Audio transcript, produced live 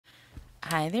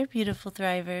Hi there, beautiful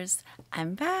thrivers.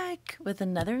 I'm back with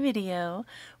another video.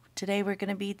 Today we're going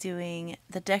to be doing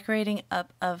the decorating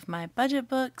up of my budget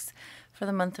books for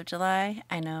the month of July.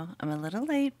 I know I'm a little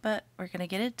late, but we're going to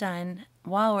get it done.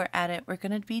 While we're at it, we're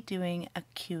going to be doing a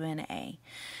Q&A.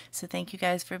 So thank you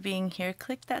guys for being here.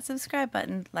 Click that subscribe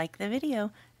button, like the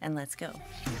video, and let's go.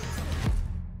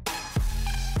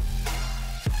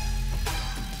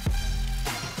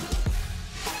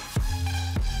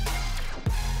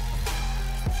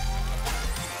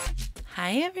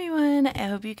 Hi everyone, I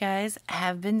hope you guys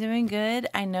have been doing good.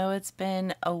 I know it's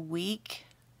been a week,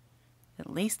 at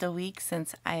least a week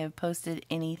since I have posted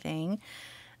anything.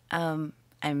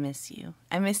 I miss you.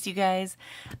 I missed you guys.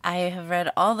 I have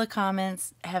read all the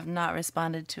comments, have not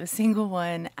responded to a single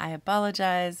one. I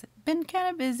apologize. Been kind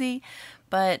of busy,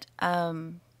 but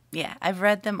yeah, I've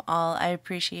read them all. I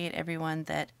appreciate everyone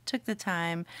that took the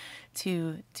time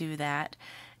to do that.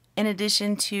 In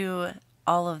addition to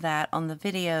all of that on the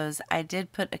videos, I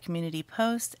did put a community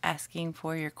post asking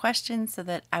for your questions so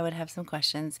that I would have some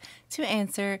questions to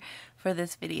answer for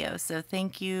this video. So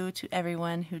thank you to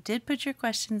everyone who did put your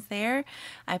questions there.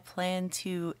 I plan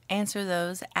to answer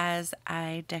those as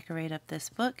I decorate up this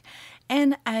book.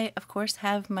 And I, of course,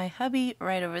 have my hubby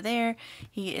right over there.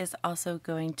 He is also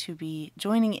going to be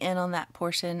joining in on that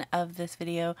portion of this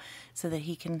video so that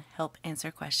he can help answer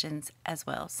questions as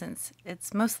well, since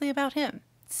it's mostly about him.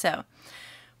 So,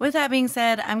 with that being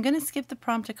said, I'm going to skip the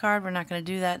prompt a card. We're not going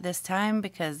to do that this time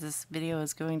because this video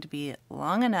is going to be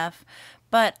long enough.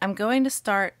 But I'm going to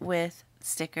start with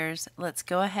stickers. Let's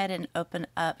go ahead and open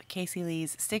up Casey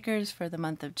Lee's stickers for the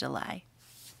month of July.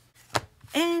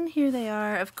 And here they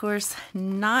are, of course,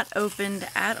 not opened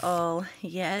at all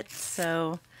yet.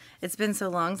 So, it's been so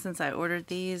long since I ordered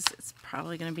these. It's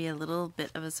probably going to be a little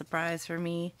bit of a surprise for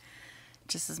me,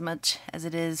 just as much as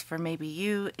it is for maybe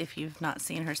you if you've not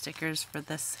seen her stickers for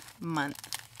this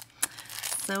month.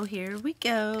 So here we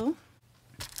go.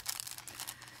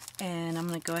 And I'm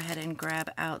going to go ahead and grab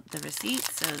out the receipt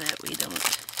so that we don't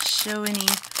show any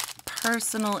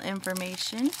personal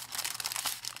information.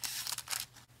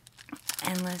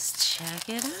 And let's check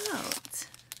it out.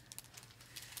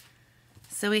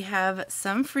 So we have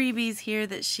some freebies here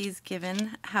that she's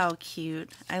given. How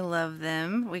cute. I love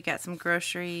them. We got some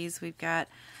groceries. We've got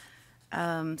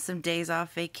some days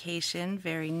off vacation.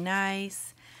 Very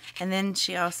nice. And then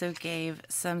she also gave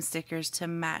some stickers to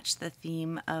match the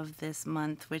theme of this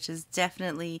month, which is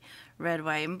definitely red,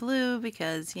 white, and blue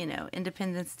because, you know,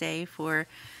 Independence Day for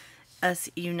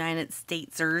us United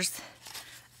Statesers.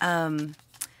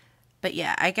 But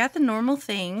yeah, I got the normal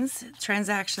things: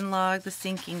 transaction log, the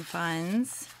sinking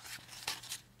funds,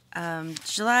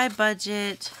 July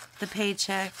budget, the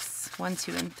paychecks 1,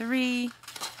 2, and 3.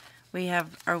 We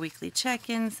have our weekly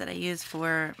check-ins that I use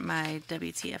for my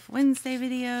WTF Wednesday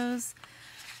videos.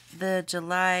 The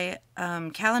July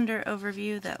calendar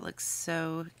overview that looks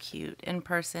so cute. In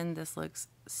person, this looks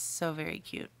so very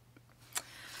cute.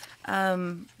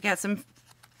 Got some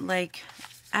like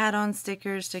add-on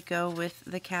stickers to go with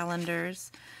the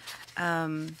calendars.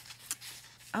 Oh,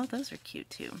 those are cute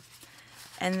too.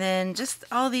 And then just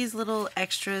all these little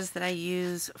extras that I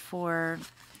use for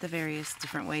the various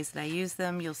different ways that I use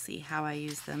them. You'll see how I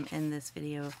use them in this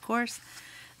video, of course.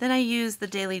 Then I use the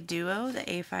Daily Duo, the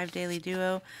A5 Daily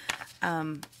Duo,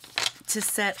 to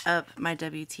set up my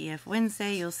WTF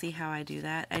Wednesday. You'll see how I do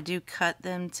that. I do cut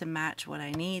them to match what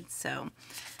I need, so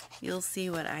you'll see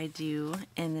what I do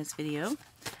in this video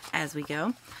as we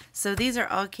go. So these are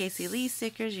all Casey Lee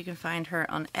stickers. You can find her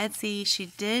on Etsy. She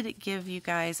did give you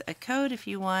guys a code if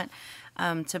you want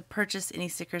to purchase any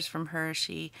stickers from her.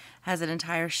 She has an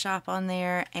entire shop on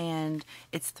there, and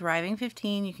it's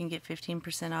Thriving15. You can get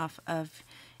 15% off of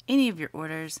any of your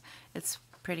orders. It's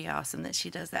pretty awesome that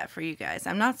she does that for you guys.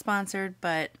 I'm not sponsored,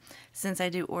 but since I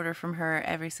do order from her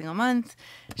every single month,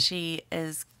 she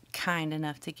is kind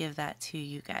enough to give that to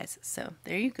you guys. So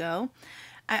there you go.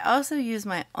 I also use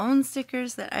my own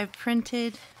stickers that I've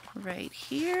printed right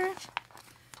here.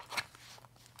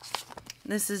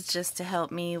 This is just to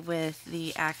help me with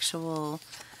the actual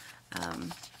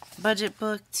budget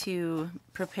book to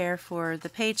prepare for the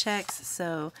paychecks.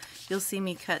 So you'll see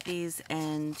me cut these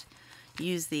and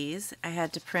use these. I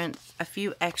had to print a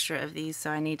few extra of these,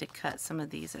 so I need to cut some of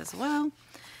these as well.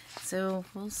 So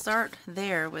we'll start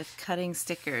there with cutting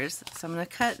stickers. So I'm going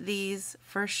to cut these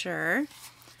for sure.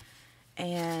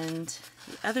 And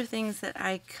the other things that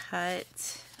I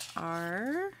cut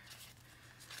are,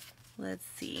 let's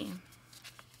see.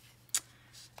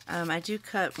 I do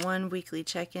cut one weekly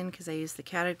check-in because I use the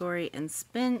category and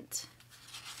spent.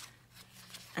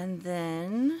 And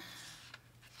then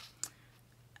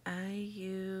I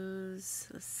use,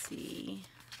 let's see.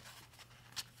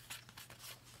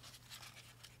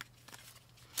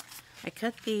 I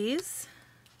cut these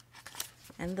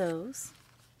and those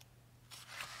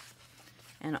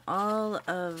and all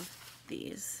of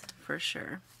these for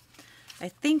sure. I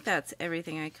think that's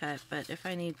everything I cut, but if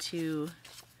I need to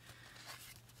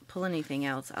pull anything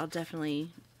else, I'll definitely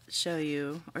show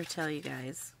you or tell you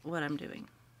guys what I'm doing.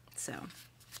 So,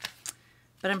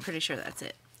 but I'm pretty sure that's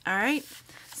it. All right,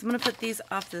 so I'm going to put these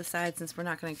off to the side since we're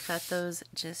not going to cut those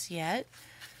just yet.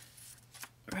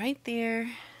 Right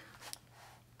there.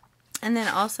 And then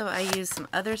also I use some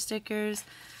other stickers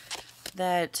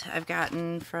that I've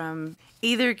gotten from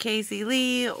either Casey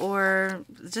Lee or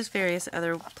just various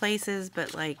other places,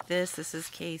 but like this is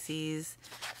Casey's.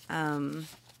 And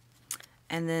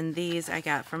then these I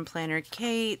got from Planner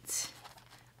Kate,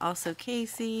 also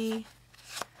Casey,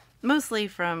 mostly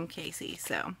from Casey.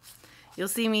 So you'll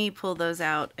see me pull those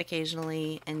out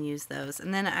occasionally and use those.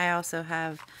 And then I also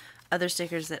have other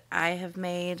stickers that I have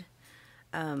made,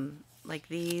 like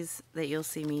these that you'll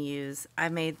see me use. I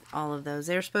made all of those.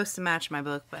 They were supposed to match my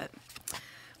book, but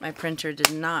my printer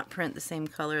did not print the same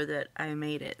color that I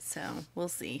made it, so we'll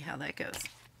see how that goes.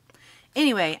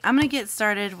 Anyway, I'm going to get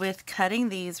started with cutting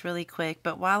these really quick,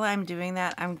 but while I'm doing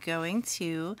that, I'm going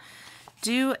to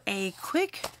do a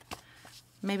quick,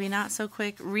 maybe not so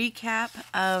quick, recap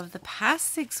of the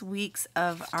past 6 weeks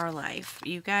of our life.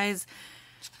 You guys,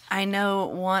 I know,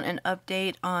 want an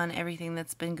update on everything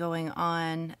that's been going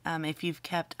on. If you've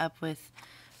kept up with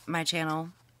my channel,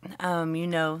 you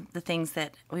know the things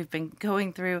that we've been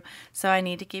going through. So I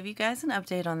need to give you guys an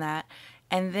update on that.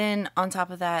 And then on top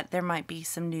of that, there might be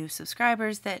some new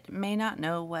subscribers that may not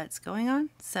know what's going on.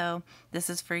 So this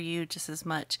is for you just as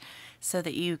much so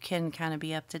that you can kind of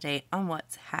be up to date on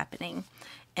what's happening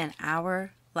in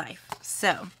our life.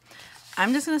 So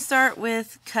I'm just going to start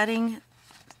with cutting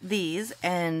these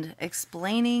and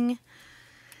explaining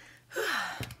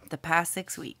the past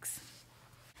 6 weeks.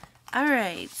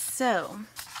 Alright, so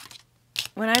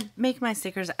when I make my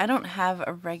stickers, I don't have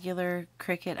a regular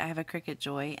Cricut. I have a Cricut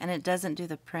Joy, and it doesn't do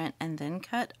the print and then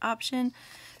cut option.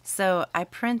 So I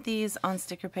print these on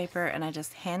sticker paper and I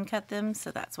just hand cut them.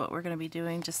 So that's what we're going to be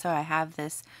doing, just so I have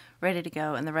this ready to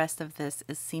go, and the rest of this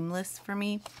is seamless for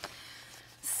me.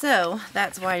 So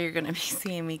that's why you're going to be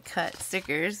seeing me cut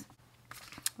stickers,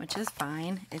 which is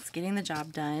fine. It's getting the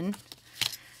job done.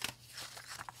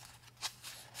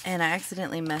 And I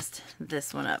accidentally messed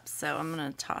this one up, so I'm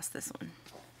going to toss this one.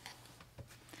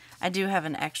 I do have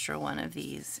an extra one of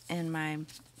these in my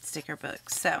sticker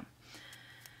book. So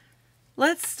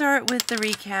let's start with the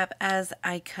recap as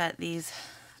I cut these.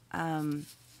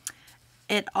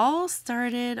 It all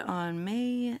started on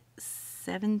May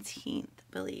 17th, I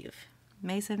believe.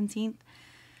 May 17th.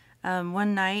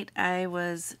 One night I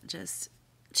was just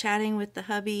chatting with the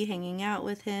hubby, hanging out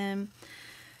with him.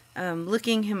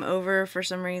 Looking him over for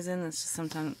some reason. That's just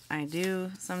sometimes I do.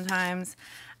 Sometimes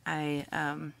I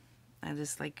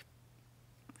just like,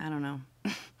 I don't know.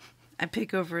 I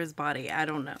pick over his body. I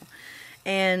don't know.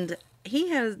 And he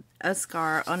has a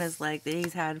scar on his leg that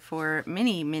he's had for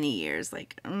many, many years,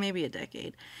 like maybe a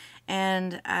decade.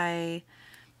 And I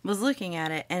was looking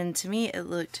at it, and to me it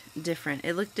looked different.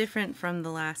 It looked different from the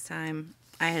last time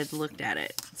I had looked at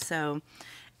it. So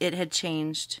it had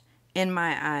changed. In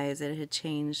my eyes, it had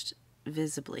changed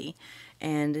visibly,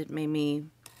 and it made me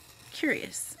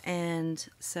curious. And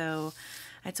so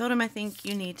I told him, I think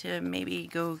you need to maybe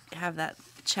go have that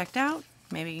checked out,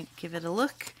 maybe give it a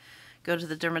look, go to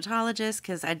the dermatologist,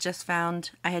 because I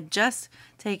had just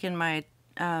taken my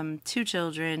 2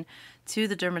 children to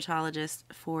the dermatologist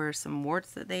for some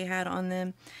warts that they had on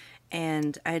them,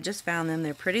 and I had just found them.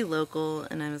 They're pretty local,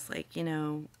 and I was like, you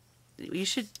know, you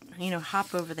should, you know,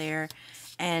 hop over there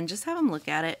and just have them look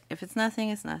at it. If it's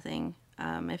nothing, it's nothing.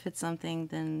 If it's something,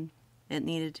 then it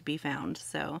needed to be found.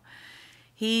 So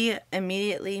he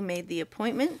immediately made the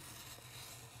appointment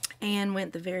and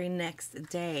went the very next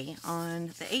day on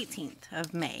the 18th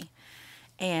of May.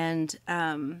 And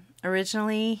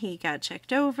originally he got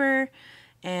checked over,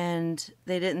 and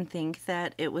they didn't think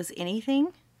that it was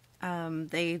anything.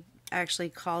 They actually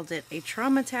called it a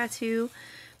trauma tattoo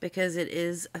because it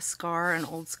is a scar, an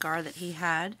old scar that he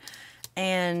had.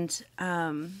 And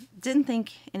didn't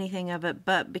think anything of it,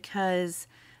 but because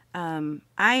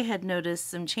I had noticed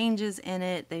some changes in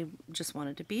it, they just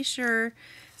wanted to be sure.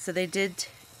 So they did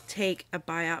take a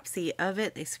biopsy of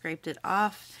it. They scraped it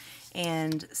off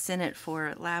and sent it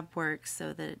for lab work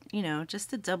so that, you know, just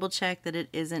to double check that it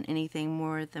isn't anything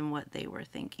more than what they were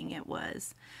thinking it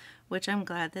was, which I'm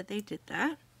glad that they did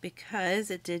that, because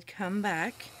it did come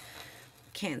back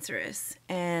cancerous,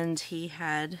 and he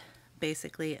had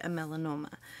basically a melanoma.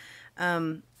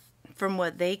 From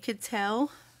what they could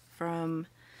tell from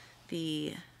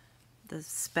the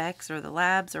specs or the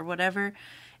labs or whatever,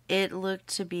 it looked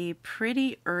to be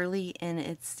pretty early in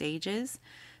its stages.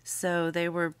 So they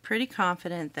were pretty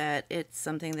confident that it's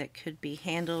something that could be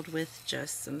handled with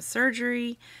just some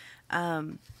surgery,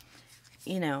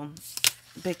 you know,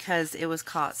 because it was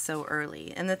caught so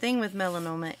early. And the thing with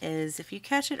melanoma is if you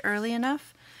catch it early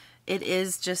enough, it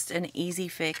is just an easy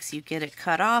fix. You get it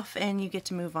cut off and you get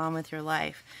to move on with your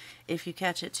life. If you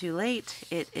catch it too late,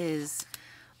 it is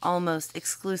almost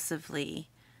exclusively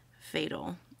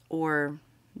fatal or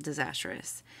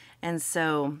disastrous. And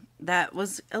so that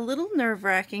was a little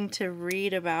nerve-wracking to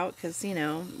read about because, you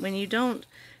know, when you don't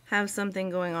have something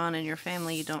going on in your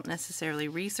family, you don't necessarily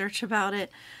research about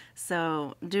it.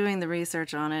 So doing the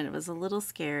research on it, it was a little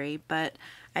scary, but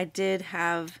I did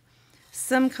have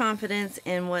some confidence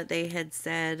in what they had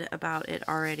said about it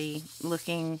already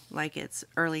looking like it's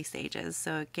early stages.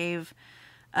 So it gave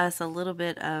us a little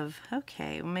bit of,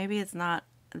 okay, well, maybe it's not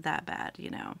that bad, you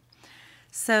know.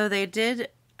 So they did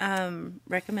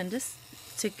recommend us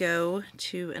to go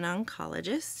to an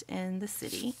oncologist in the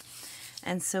city.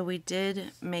 And so we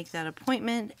did make that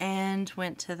appointment and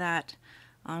went to that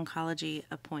oncology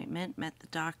appointment, met the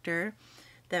doctor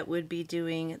that would be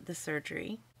doing the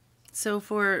surgery. So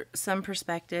for some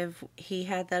perspective, he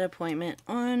had that appointment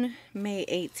on May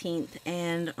 18th,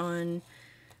 and on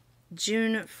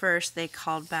June 1st, they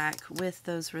called back with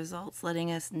those results,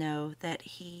 letting us know that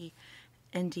he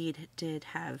indeed did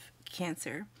have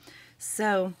cancer.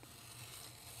 So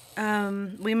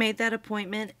we made that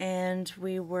appointment, and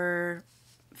we were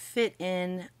fit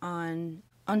in on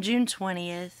June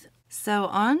 20th. So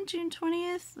on June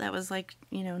 20th, that was like,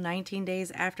 19 days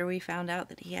after we found out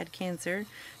that he had cancer.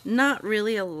 Not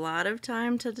really a lot of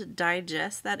time to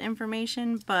digest that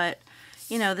information, but,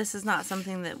 this is not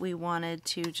something that we wanted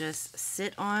to just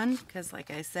sit on, because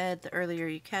like I said, the earlier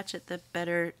you catch it, the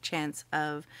better chance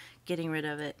of getting rid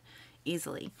of it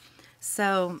easily.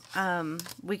 So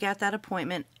we got that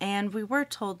appointment, and we were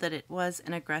told that it was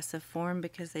an aggressive form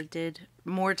because they did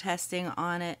more testing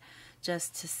on it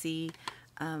just to see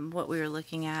what we were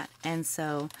looking at. And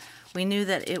so we knew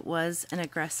that it was an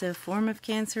aggressive form of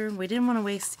cancer. We didn't want to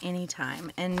waste any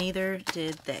time, and neither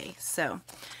did they. So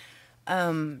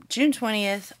June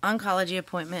 20th, oncology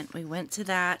appointment. We went to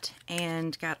that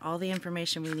and got all the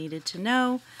information we needed to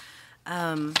know.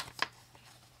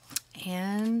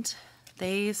 And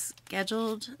they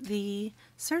scheduled the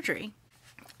surgery.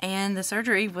 And the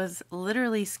surgery was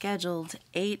literally scheduled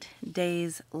 8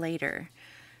 days later.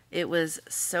 It was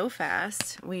so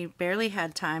fast. We barely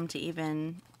had time to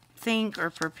even think or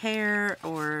prepare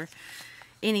or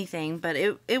anything. But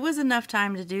it was enough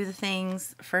time to do the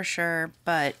things for sure.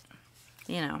 But,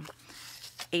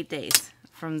 8 days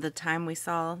from the time we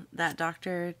saw that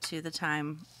doctor to the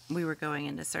time we were going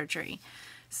into surgery.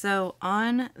 So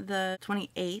on the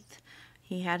 28th,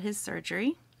 he had his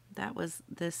surgery. That was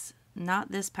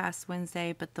not this past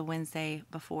Wednesday, but the Wednesday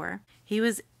before. He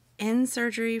was in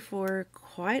surgery for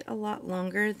quite a lot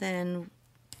longer than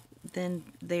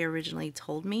they originally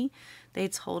told me. They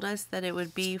told us that it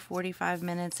would be 45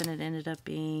 minutes, and it ended up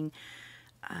being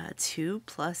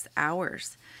 2+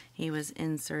 hours he was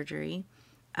in surgery.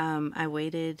 I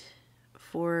waited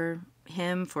for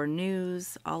him for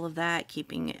news, all of that,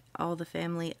 keeping all the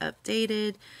family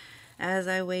updated as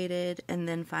I waited. And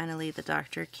then finally the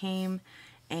doctor came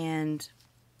and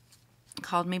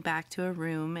called me back to a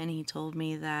room, and he told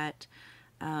me that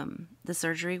the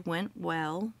surgery went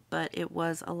well, but it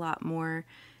was a lot more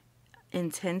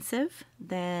intensive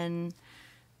than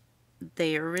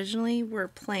they originally were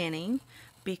planning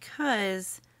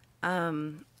because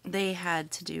they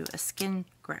had to do a skin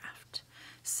graft.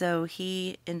 So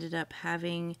he ended up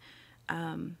having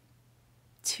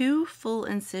 2 full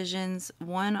incisions,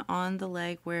 one on the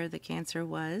leg where the cancer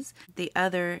was, the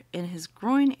other in his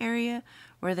groin area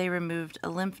where they removed a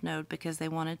lymph node because they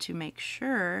wanted to make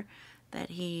sure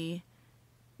that he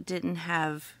didn't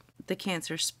have the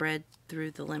cancer spread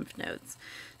through the lymph nodes.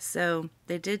 So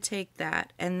they did take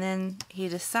that, and then he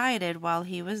decided while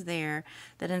he was there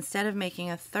that instead of making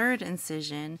a 3rd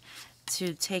incision,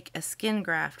 to take a skin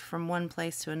graft from one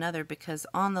place to another, because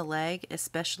on the leg,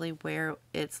 especially where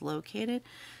it's located,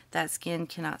 that skin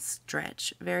cannot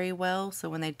stretch very well. So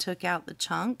when they took out the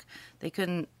chunk, they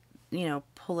couldn't,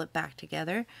 pull it back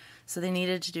together. So they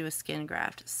needed to do a skin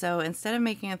graft. So instead of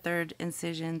making a 3rd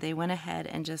incision, they went ahead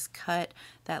and just cut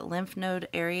that lymph node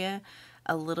area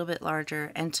a little bit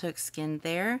larger and took skin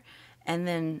there and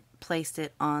then placed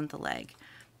it on the leg.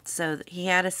 So he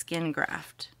had a skin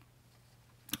graft,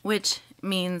 which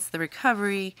means the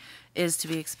recovery is to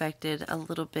be expected a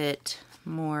little bit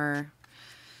more,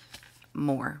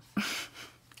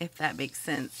 if that makes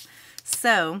sense.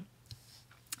 So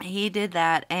he did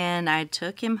that, and I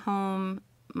took him home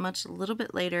a little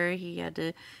bit later. He had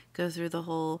to go through the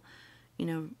whole,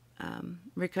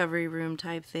 recovery room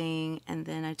type thing, and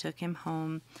then I took him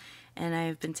home, and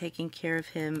I've been taking care of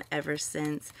him ever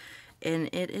since. And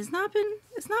it's not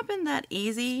been that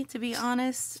easy, to be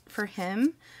honest, for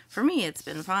him. For me, it's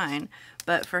been fine,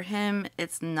 but for him,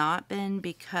 it's not been,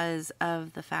 because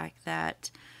of the fact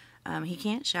that he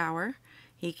can't shower,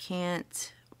 he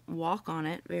can't walk on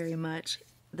it very much.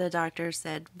 The doctor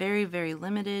said very, very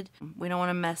limited. We don't want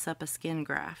to mess up a skin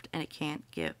graft, and it can't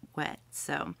get wet.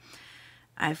 So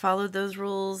I followed those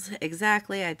rules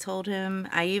exactly. I told him.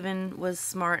 I even was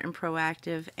smart and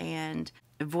proactive and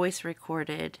voice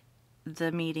recorded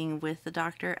the meeting with the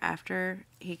doctor after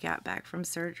he got back from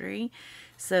surgery,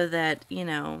 so that,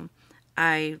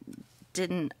 I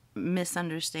didn't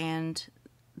misunderstand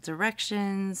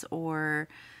directions or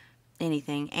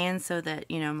anything. And so that,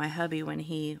 my hubby, when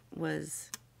he was,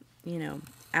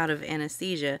 out of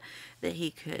anesthesia, that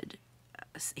he could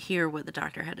hear what the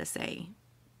doctor had to say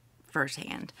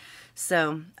firsthand.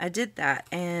 So I did that,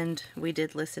 and we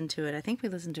did listen to it. I think we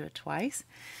listened to it twice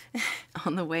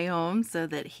on the way home, so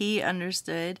that he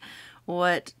understood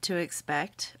what to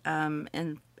expect,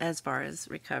 and as far as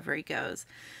recovery goes.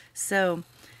 So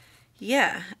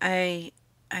yeah, I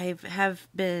have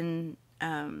been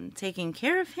taking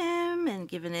care of him and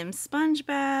giving him sponge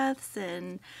baths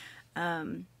and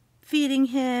feeding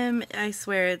him. I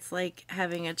swear it's like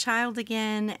having a child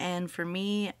again. And for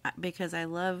me, because I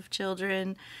love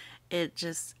children,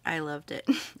 I loved it.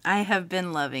 I have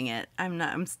been loving it.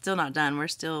 I'm still not done. We're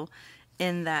still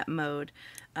in that mode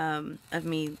of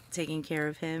me taking care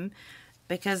of him,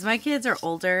 because my kids are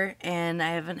older and I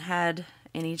haven't had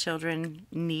any children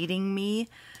needing me.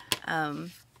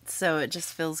 So it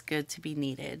just feels good to be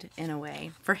needed in a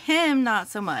way. For him, not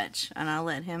so much. And I'll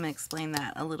let him explain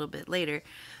that a little bit later.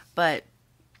 But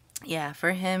yeah,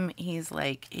 for him, he's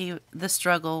like, the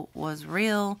struggle was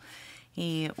real.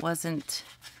 He wasn't,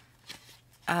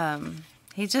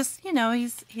 he just,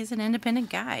 he's an independent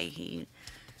guy.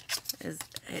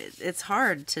 It's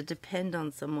hard to depend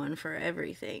on someone for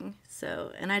everything.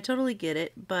 So, and I totally get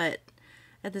it. But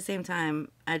at the same time,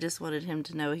 I just wanted him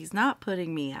to know he's not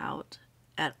putting me out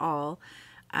at all.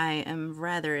 I am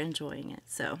rather enjoying it.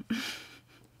 So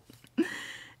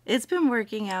it's been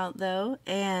working out though.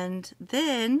 And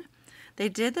then they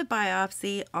did the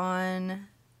biopsy on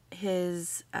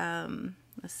his,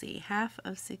 let's see, half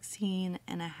of 16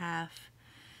 and a half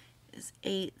is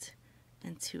 8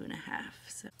 and 2.5.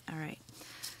 So, all right.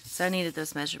 So I needed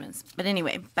those measurements. But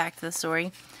anyway, back to the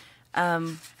story.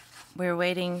 We're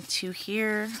waiting to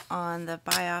hear on the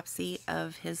biopsy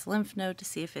of his lymph node to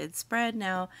see if it had spread.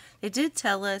 Now, they did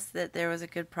tell us that there was a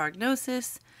good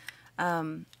prognosis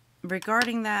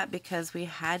regarding that, because we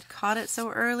had caught it so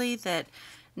early, that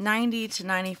 90 to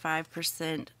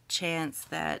 95% chance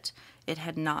that it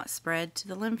had not spread to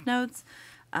the lymph nodes.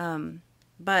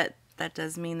 But that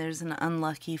does mean there's an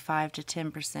unlucky 5 to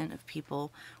 10% of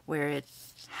people where it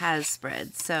has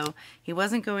spread. So he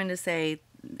wasn't going to say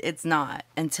it's not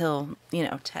until,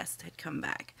 tests had come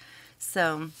back.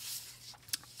 So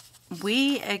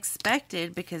we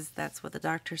expected, because that's what the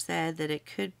doctor said, that it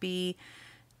could be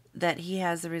that he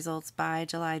has the results by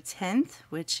July 10th,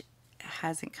 which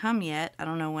hasn't come yet. I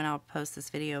don't know when I'll post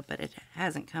this video, but it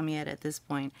hasn't come yet at this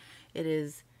point.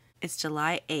 It's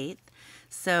July 8th.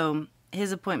 So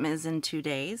his appointment is in 2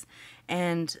 days.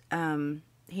 And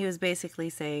he was basically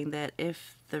saying that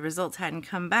if the results hadn't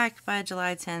come back by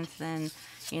July 10th, then,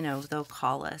 they'll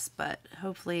call us. But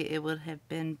hopefully it would have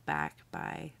been back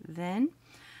by then,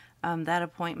 that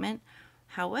appointment.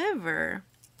 However,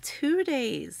 2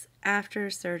 days after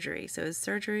surgery, so his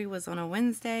surgery was on a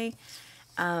Wednesday,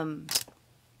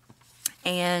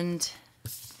 and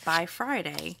by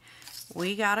Friday,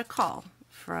 we got a call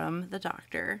from the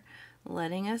doctor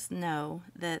letting us know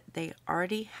that they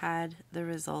already had the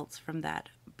results from that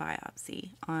biopsy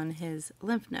on his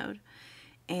lymph node,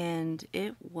 and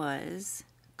it was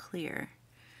clear.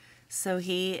 So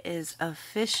he is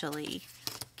officially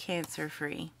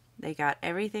cancer-free. They got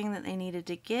everything that they needed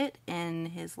to get in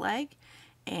his leg,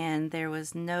 and there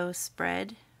was no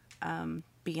spread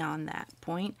beyond that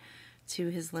point to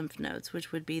his lymph nodes,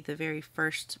 which would be the very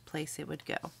first place it would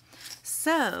go.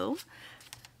 So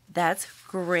that's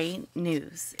great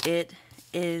news. It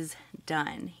is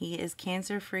done. He is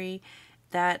cancer-free.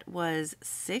 That was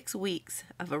 6 weeks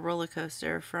of a roller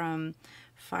coaster, from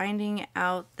finding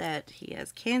out that he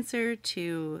has cancer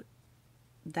to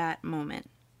that moment.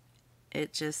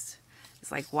 It just,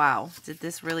 It's like, wow, did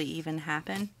this really even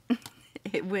happen?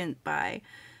 It went by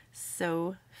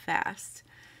so fast.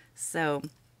 So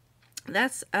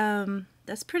that's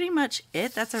pretty much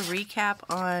it. That's a recap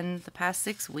on the past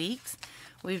 6 weeks.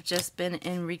 We've just been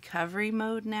in recovery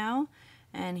mode now,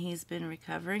 and he's been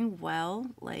recovering well,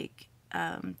 like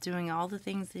doing all the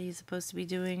things that he's supposed to be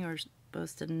doing or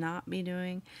supposed to not be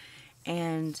doing.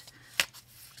 And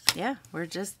yeah, we're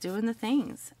just doing the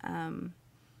things.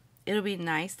 It'll be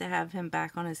nice to have him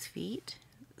back on his feet.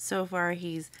 So far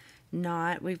he's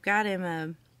not. We've got him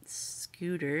a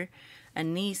scooter, a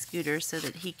knee scooter, so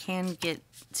that he can get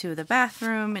to the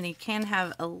bathroom and he can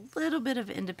have a little bit of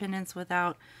independence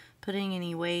without putting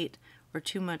any weight or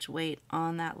too much weight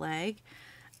on that leg.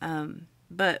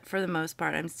 But for the most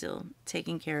part, I'm still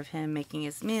taking care of him, making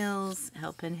his meals,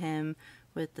 helping him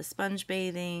with the sponge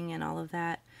bathing and all of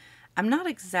that. I'm not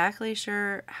exactly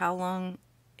sure how long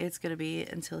it's going to be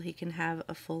until he can have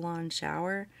a full-on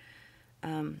shower.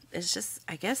 It's just,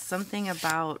 I guess, something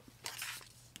about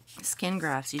skin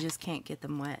grafts. You just can't get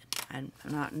them wet. I'm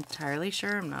not entirely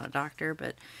sure. I'm not a doctor,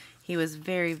 but he was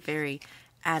very, very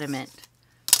adamant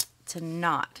to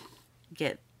not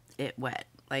get it wet.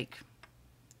 Like,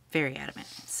 very adamant.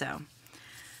 So,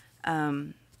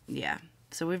 yeah.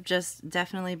 So we've just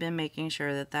definitely been making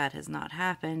sure that that has not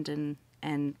happened.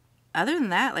 And other than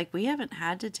that, like, we haven't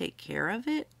had to take care of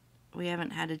it. We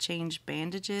haven't had to change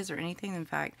bandages or anything. In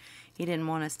fact, he didn't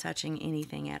want us touching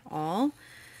anything at all.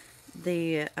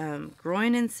 The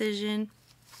groin incision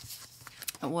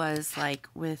was like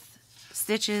with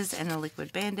stitches and a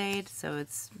liquid band-aid, so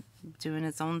it's doing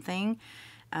its own thing.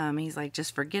 He's like,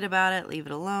 just forget about it, leave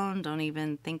it alone, don't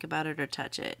even think about it or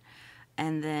touch it.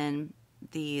 And then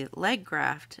the leg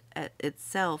graft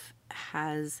itself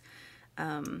has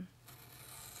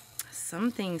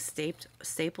something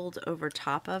stapled over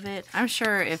top of it. I'm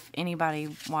sure if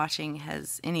anybody watching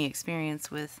has any experience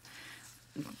with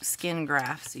skin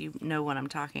grafts, you know what I'm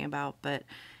talking about, but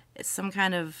it's some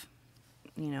kind of,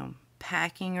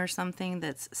 packing or something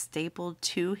that's stapled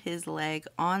to his leg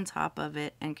on top of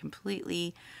it and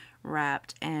completely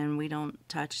wrapped, and we don't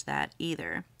touch that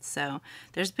either. So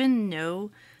there's been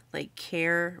no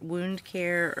wound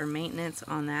care or maintenance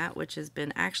on that, which has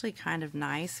been actually kind of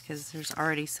nice because there's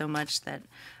already so much that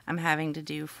I'm having to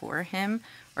do for him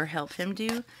or help him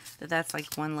do, that's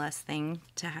like one less thing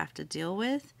to have to deal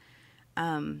with.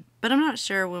 But I'm not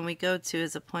sure when we go to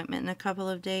his appointment in a couple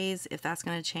of days if that's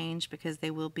going to change, because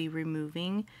they will be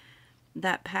removing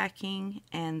that packing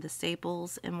and the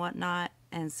staples and whatnot.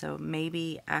 And so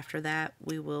maybe after that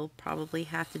we will probably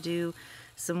have to do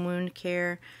some wound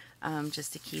care,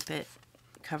 just to keep it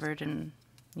covered and,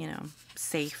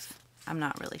 safe. I'm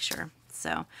not really sure.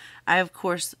 So I, of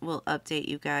course, will update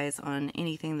you guys on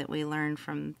anything that we learned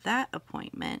from that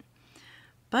appointment.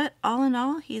 But all in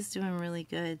all, he's doing really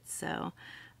good. So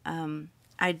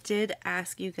I did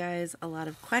ask you guys a lot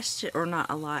of questions, or not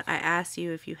a lot. I asked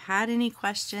you if you had any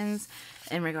questions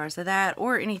in regards to that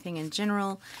or anything in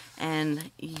general.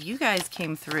 And you guys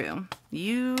came through.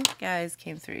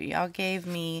 Y'all gave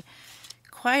me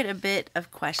quite a bit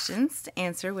of questions to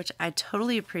answer, which I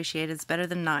totally appreciate. It's better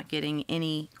than not getting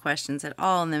any questions at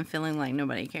all and then feeling like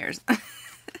nobody cares.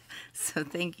 So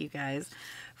thank you guys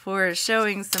for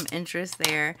showing some interest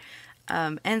there,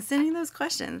 and sending those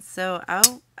questions. So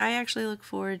I actually look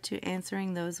forward to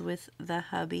answering those with the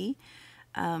hubby.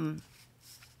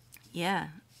 Yeah,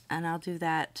 and I'll do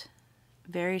that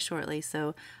very shortly.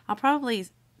 So I'll probably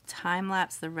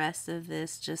time-lapse the rest of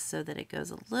this just so that it goes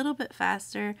a little bit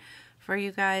faster for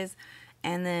you guys.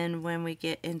 And then when we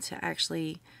get into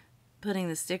actually putting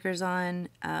the stickers on,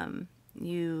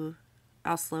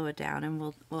 I'll slow it down and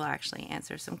we'll actually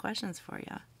answer some questions for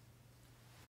you.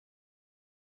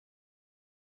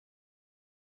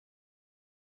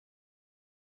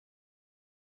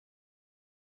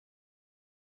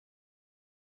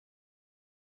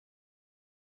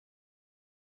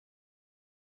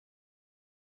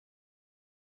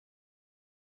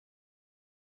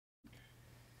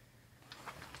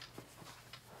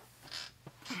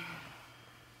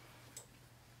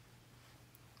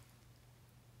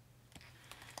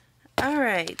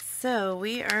 Alright, so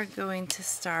we are going to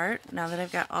start, now that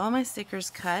I've got all my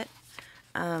stickers cut.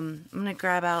 I'm going to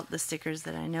grab out the stickers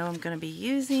that I know I'm going to be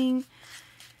using,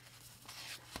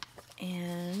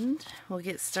 and we'll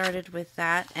get started with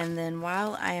that. And then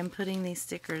while I am putting these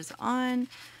stickers on,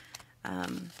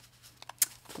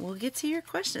 we'll get to your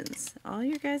questions, all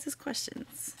your guys'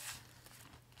 questions.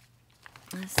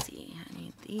 Let's see, I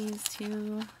need these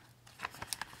two.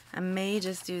 I may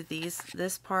just do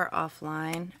this part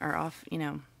offline, or off,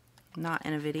 not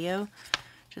in a video,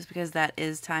 just because that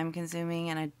is time consuming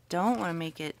and I don't want to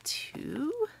make it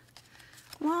too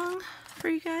long for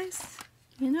you guys,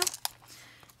 you know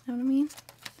what I mean?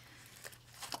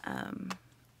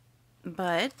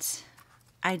 But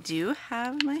I do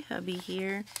have my hubby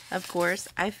here. Of course,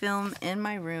 I film in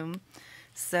my room,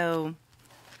 so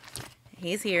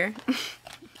he's here.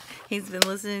 He's been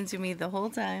listening to me the whole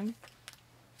time,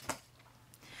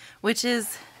 which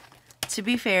is, to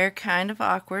be fair, kind of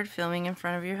awkward filming in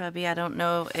front of your hubby. I don't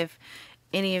know if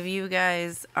any of you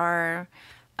guys are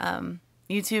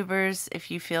YouTubers, if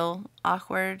you feel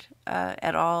awkward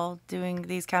at all doing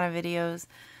these kind of videos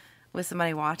with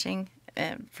somebody watching.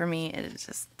 And for me, it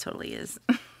just totally is.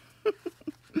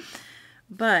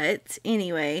 But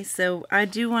anyway, so I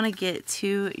do want to get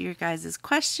to your guys'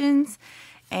 questions.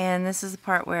 And this is the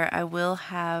part where I will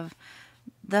have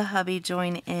the hubby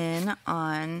join in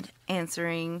on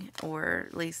answering, or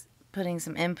at least putting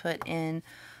some input in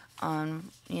on,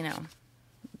 you know,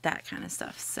 that kind of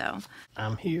stuff. So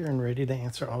I'm here and ready to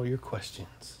answer all your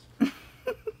questions. all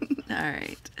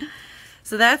right.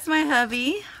 So that's my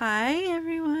hubby. Hi,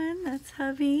 everyone. That's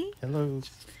hubby. Hello.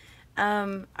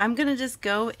 I'm going to just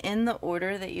go in the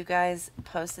order that you guys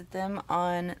posted them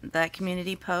on that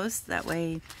community post. That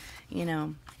way, you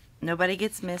know, nobody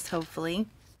gets missed, hopefully.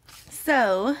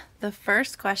 So the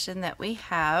first question that we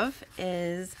have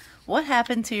is, what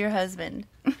happened to your husband?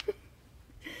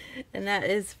 And that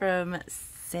is from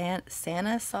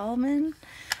Santa Solomon.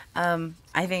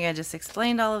 I think I just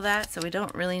explained all of that, so we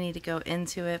don't really need to go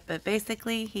into it. But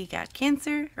basically, he got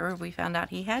cancer, or we found out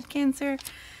he had cancer,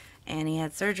 and he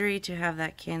had surgery to have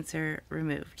that cancer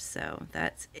removed. So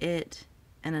that's it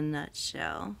in a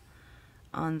nutshell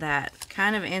on that.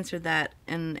 Kind of answered that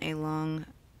in a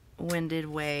long-winded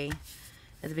way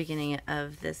at the beginning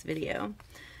of this video.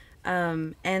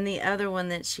 And the other one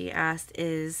that she asked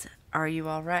is, are you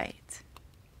all right?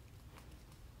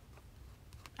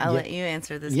 I'll let you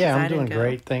answer this. Yeah, I'm doing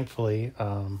great, thankfully.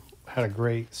 Had a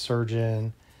great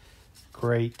surgeon,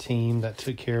 great team that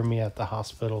took care of me at the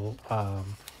hospital.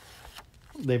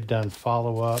 They've done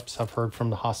follow-ups. I've heard from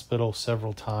the hospital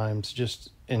several times, just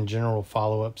in general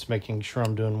follow-ups, making sure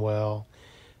I'm doing well.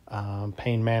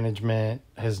 Pain management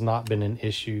has not been an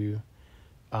issue.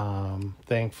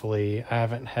 Thankfully, I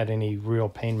haven't had any real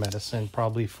pain medicine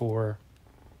probably for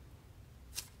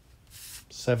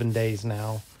 7 days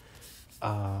now.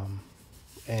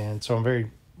 And so I'm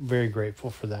very, very grateful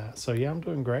for that. So yeah, I'm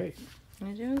doing great.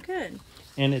 You're doing good.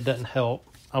 And it doesn't help.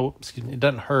 It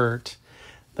doesn't hurt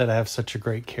that I have such a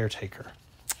great caretaker.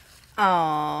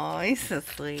 Oh, he's so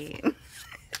sweet.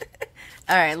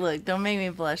 All right, look, don't make me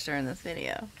blush during this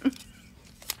video.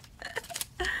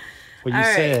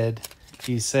 Well,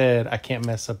 you said I can't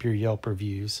mess up your Yelp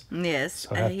reviews. Yes.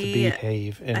 So I have to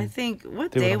behave. And I think,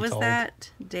 what day was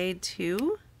that? Day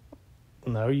 2?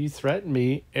 No, you threatened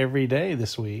me every day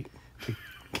this week.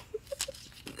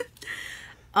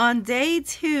 On day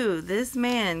 2, this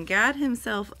man got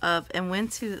himself up and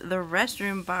went to the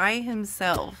restroom by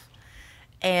himself.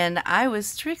 And I was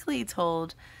strictly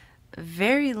told,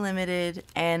 very limited,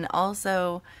 and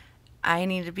also I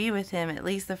need to be with him at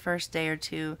least the first day or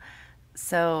 2.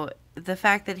 So the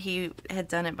fact that he had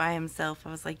done it by himself,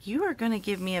 I was like, you are going to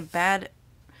give me a bad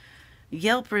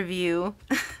Yelp review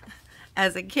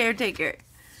as a caretaker.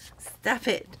 Stop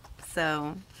it.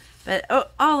 So, but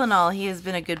all in all, he has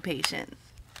been a good patient,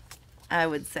 I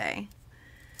would say.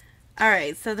 All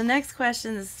right, so the next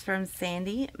question is from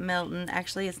Sandy Melton.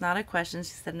 Actually, it's not a question.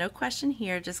 She said, no question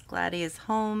here, just glad he is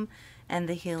home and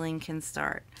the healing can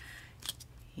start.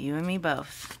 You and me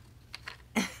both.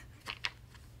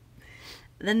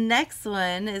 The next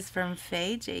one is from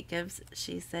Faye Jacobs.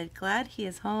 She said, glad he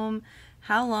is home.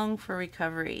 How long for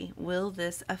recovery? Will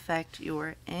this affect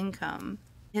your income?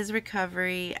 His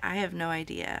recovery, I have no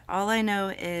idea. All I know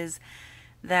is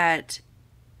that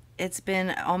it's been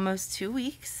almost 2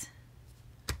 weeks.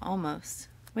 Almost.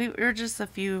 We're just a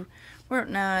few.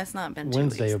 No, it's not been 2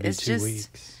 weeks. Wednesday will be 2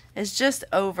 weeks. It's just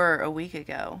over a week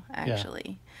ago, actually.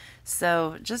 Yeah.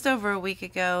 So just over a week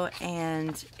ago,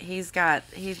 and he can't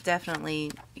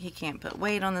put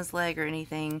weight on his leg or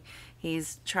anything.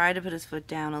 He's tried to put his foot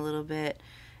down a little bit,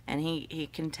 and he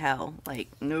can tell, like,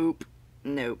 nope,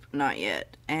 not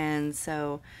yet. And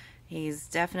so he's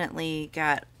definitely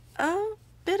got a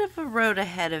bit of a road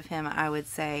ahead of him, I would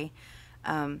say.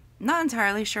 Not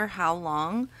entirely sure how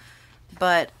long,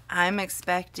 but I'm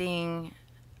expecting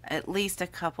at least a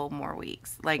couple more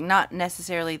weeks. Like, not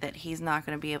necessarily that he's not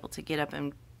going to be able to get up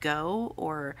and go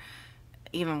or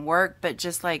even work, but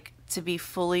just like to be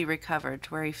fully recovered to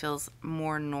where he feels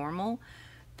more normal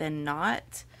than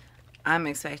not. I'm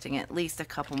expecting at least a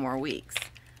couple more weeks.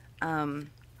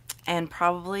 and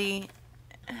probably,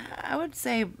 I would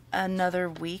say, another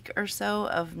week or so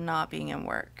of not being in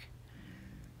work.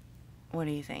 What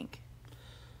do you think?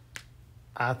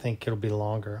 I think it'll be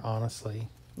longer, honestly.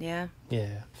 Yeah.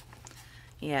 Yeah.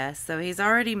 Yeah, so he's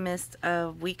already missed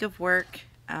a week of work,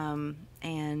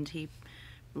 and he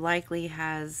likely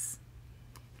has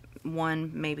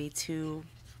one, maybe 2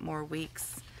 more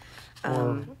weeks.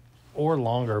 Or or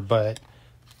longer, but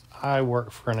I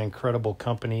work for an incredible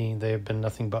company. They have been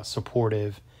nothing but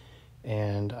supportive,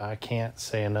 and I can't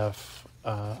say enough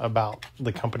about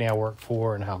the company I work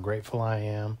for and how grateful I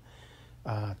am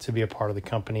to be a part of the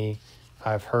company.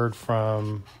 I've heard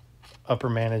from upper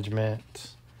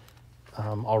management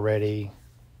already,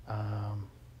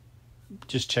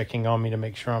 just checking on me to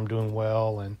make sure I'm doing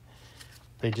well, and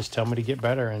they just tell me to get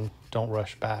better and don't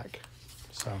rush back.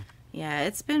 So Yeah,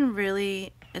 it's been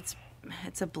really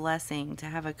it's a blessing to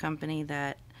have a company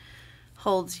that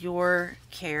holds your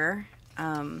care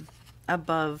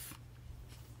above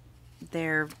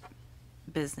their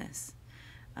business.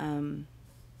 And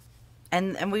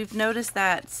we've noticed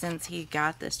that since he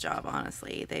got this job,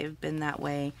 honestly. They've been that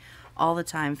way all the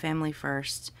time. Family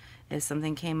first. If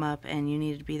something came up and you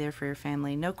needed to be there for your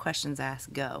family, no questions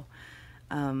asked, go.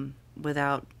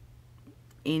 Without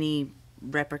any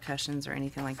repercussions or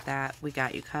anything like that, we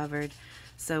got you covered.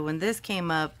 So when this came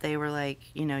up, they were like,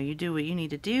 you do what you need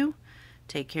to do.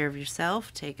 Take care of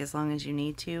yourself. Take as long as you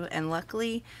need to. And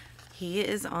luckily, he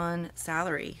is on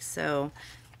salary. So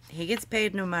he gets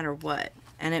paid no matter what.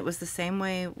 And it was the same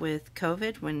way with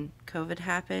COVID. When COVID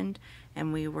happened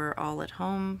and we were all at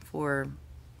home for,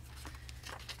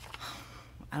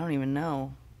 I don't even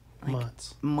know, like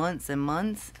months and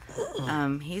months.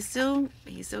 He still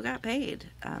got paid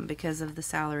because of the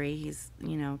salary. He's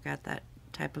got that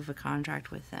type of a contract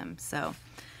with them. So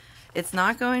it's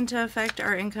not going to affect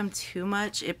our income too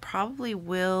much. It probably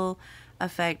will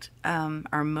affect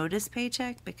our modus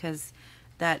paycheck, because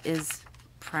that is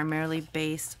primarily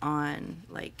based on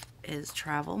like his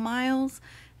travel miles,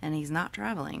 and he's not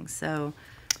traveling. So,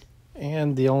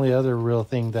 and the only other real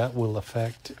thing that will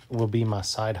affect will be my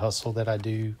side hustle that I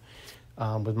do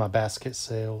with my basket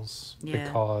sales. Yeah.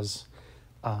 Because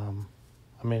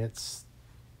it's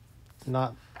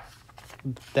not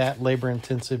that labor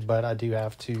intensive, but I do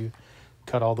have to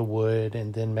cut all the wood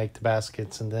and then make the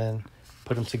baskets and then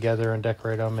put them together and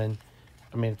decorate them. And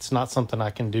it's not something I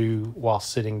can do while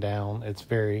sitting down. It's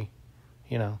very,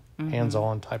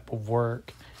 hands-on type of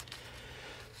work.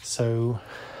 So,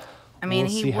 we'll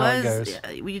see how it goes.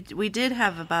 We did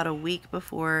have about a week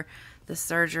before the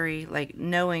surgery, like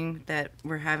knowing that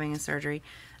we're having a surgery.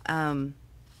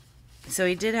 So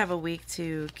he did have a week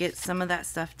to get some of that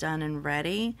stuff done and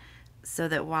ready, so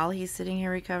that while he's sitting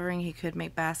here recovering, he could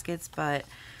make baskets. But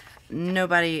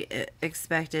nobody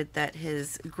expected that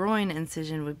his groin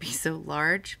incision would be so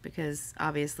large, because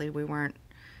obviously we weren't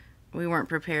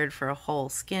prepared for a whole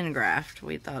skin graft.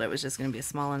 We thought it was just going to be a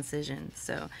small incision.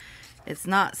 So it's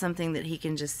not something that he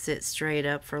can just sit straight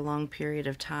up for a long period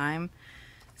of time.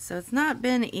 So it's not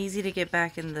been easy to get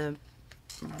back in the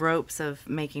ropes of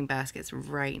making baskets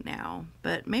right now,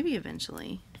 but maybe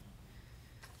eventually.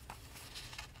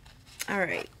 All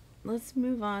right. Let's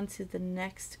move on to the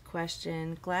next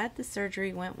question. Glad the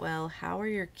surgery went well. How are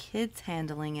your kids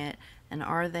handling it, and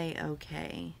are they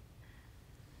okay?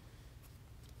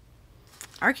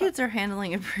 Our kids are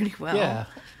handling it pretty well. Yeah.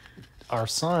 Our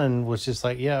son was just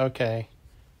like, yeah, okay.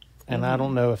 And I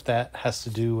don't know if that has to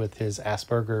do with his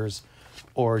Asperger's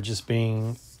or just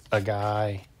being a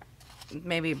guy.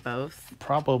 Maybe both.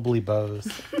 Probably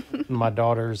both. My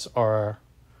daughters are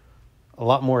a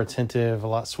lot more attentive, a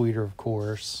lot sweeter, of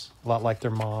course, a lot like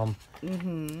their mom.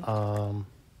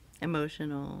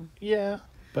 Emotional. Yeah,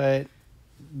 but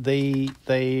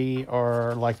they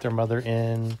are like their mother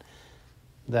in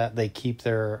that they keep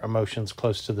their emotions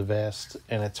close to the vest,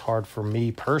 and it's hard for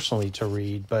me personally to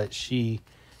read, but she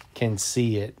can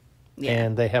see it. Yeah.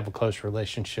 And they have a close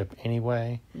relationship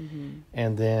anyway.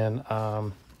 And then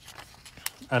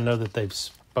I know that they've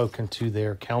spoken to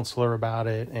their counselor about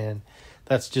it, and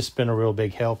that's just been a real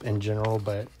big help in general.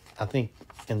 But I think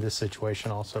in this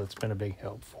situation also, it's been a big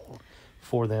help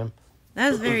for them.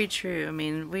 That's very true.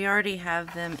 We already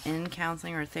have them in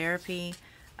counseling or therapy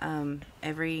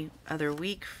every other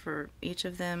week for each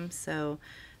of them. So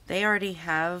they already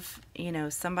have,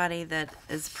 somebody that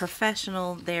is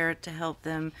professional there to help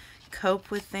them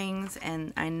cope with things.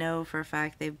 And I know for a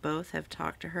fact they both have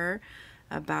talked to her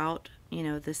about,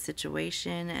 this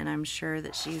situation. And I'm sure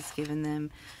that she's given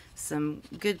them some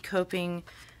good coping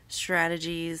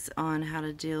strategies on how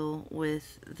to deal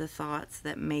with the thoughts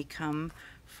that may come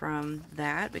from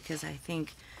that, because I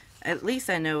think at least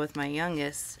I know with my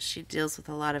youngest, she deals with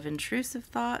a lot of intrusive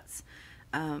thoughts.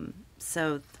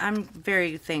 So I'm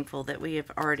very thankful that we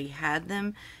have already had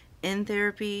them in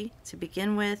therapy to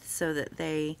begin with, so that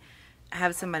they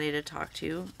have somebody to talk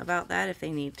to about that if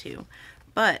they need to.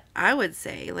 But I would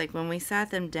say, like, when we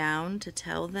sat them down to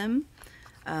tell them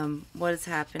what is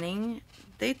happening,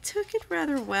 they took it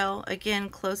rather well. Again,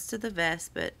 close to the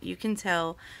vest, but you can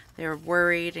tell they're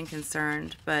worried and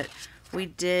concerned. But we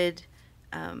did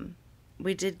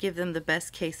give them the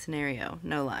best case scenario.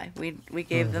 No lie, we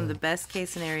gave them the best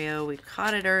case scenario. We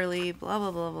caught it early, blah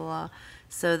blah blah blah blah,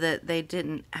 so that they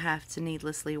didn't have to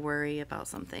needlessly worry about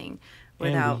something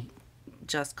without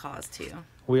just cause to.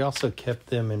 We also kept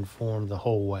them informed the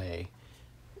whole way.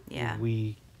 Yeah.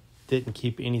 We didn't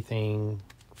keep anything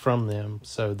from them,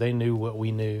 so they knew what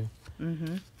we knew.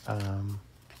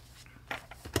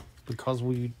 Because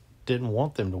we didn't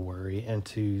want them to worry and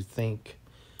to think,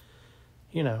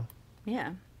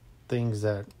 Yeah. things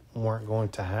that weren't going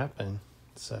to happen.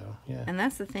 So, yeah. And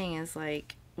that's the thing is,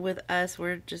 like, with us,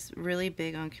 we're just really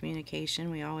big on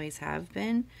communication. We always have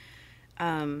been.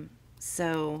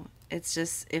 So it's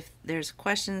just, if there's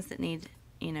questions that need,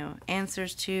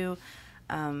 answers to,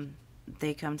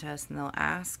 they come to us and they'll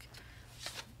ask.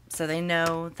 So they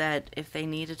know that if they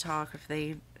need to talk, if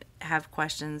they have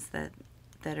questions that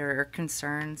are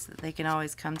concerns, that they can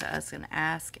always come to us and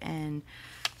ask and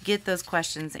get those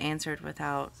questions answered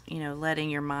without, letting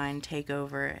your mind take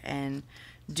over and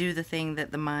do the thing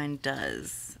that the mind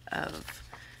does of,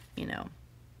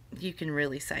 you can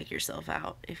really psych yourself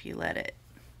out if you let it.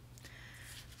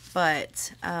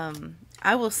 But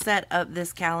I will set up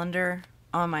this calendar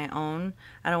on my own.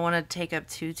 I don't want to take up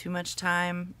too much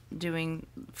time doing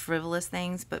frivolous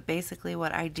things, but basically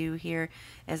what I do here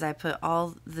is I put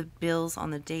all the bills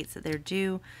on the dates that they're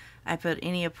due. I put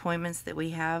any appointments that we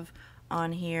have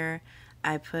on here.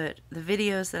 I put the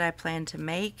videos that I plan to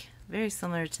make, very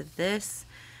similar to this,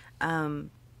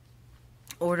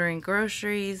 ordering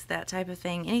groceries, that type of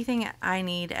thing. Anything I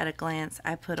need at a glance,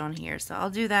 I put on here. So I'll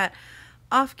do that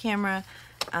off camera,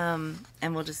 and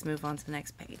we'll just move on to the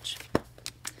next page.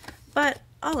 But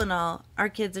all in all, our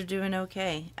kids are doing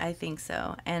okay. I think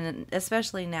so. And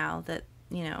especially now that,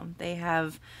 they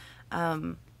have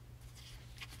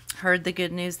heard the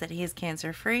good news that he is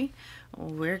cancer free,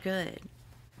 we're good.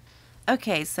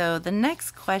 Okay, so the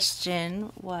next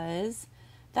question was,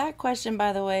 that question,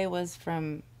 by the way, was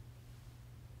from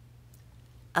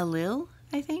Alil,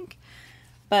 I think.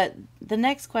 But the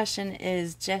next question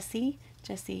is Jesse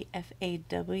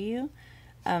FAW.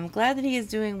 I'm glad that he is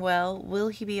doing well. Will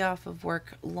he be off of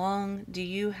work long? Do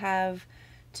you have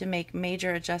to make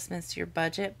major adjustments to your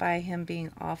budget by him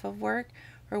being off of work?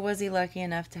 Or was he lucky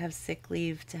enough to have sick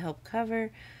leave to help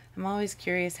cover? I'm always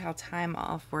curious how time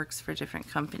off works for different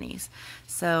companies.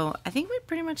 So I think we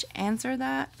pretty much answered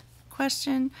that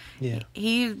question. Yeah.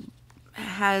 He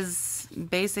has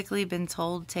basically been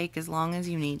told, take as long as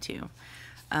you need to.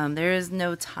 There is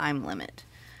no time limit.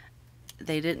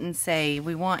 They didn't say,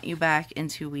 we want you back in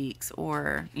 2 weeks,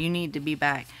 or you need to be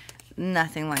back.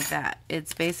 Nothing like that.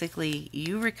 It's basically,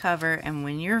 you recover, and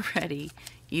when you're ready,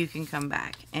 you can come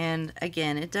back. And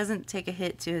again, it doesn't take a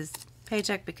hit to his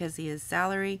paycheck because he is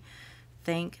salary.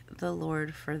 Thank the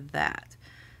Lord for that.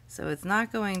 So it's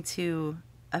not going to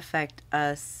affect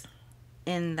us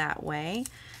in that way.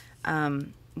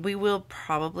 We will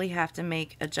probably have to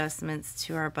make adjustments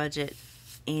to our budget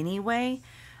anyway,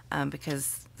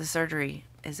 because the surgery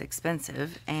is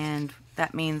expensive, and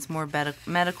that means more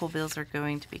medical bills are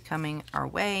going to be coming our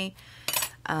way,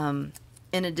 in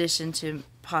addition to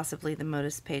possibly the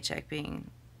modest paycheck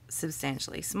being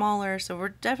substantially smaller. So we're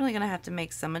definitely going to have to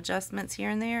make some adjustments here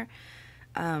and there,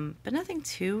 but nothing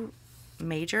too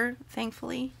major,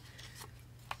 thankfully.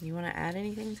 You want to add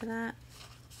anything to that?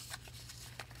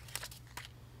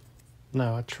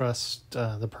 No, I trust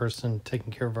the person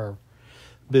taking care of our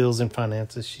bills and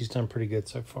finances. She's done pretty good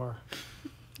so far.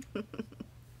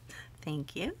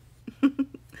 Thank you.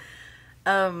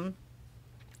 All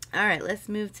right, let's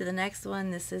move to the next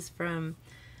one. This is from,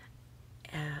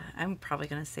 I'm probably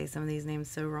going to say some of these names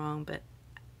so wrong, but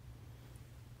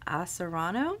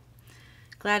Aserrano.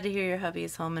 Glad to hear your hubby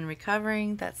is home and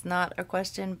recovering. That's not a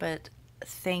question, but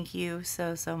thank you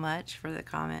so much for the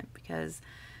comment, because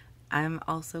I'm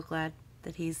also glad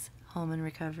that he's home and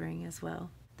recovering as well.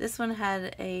 This one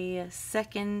had a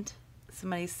second.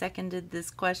 Somebody seconded this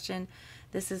question.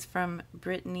 This is from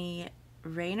Brittany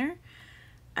Rayner.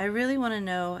 I really want to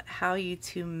know how you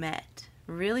two met.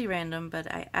 Really random,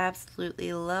 but I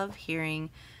absolutely love hearing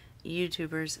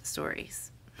YouTubers' stories.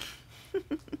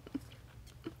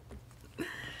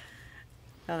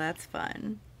 Oh, that's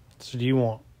fun. So do you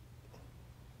want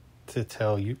to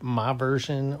tell you my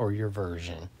version or your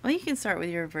version? Well, you can start with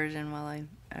your version while I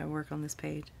work on this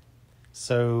page.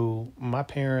 So my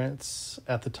parents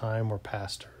at the time were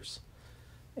pastors,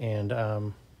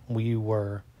 and we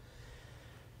were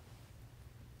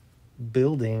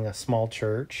building a small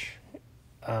church,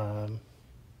 not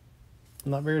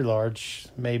very large,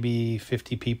 maybe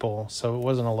 50 people, so it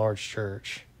wasn't a large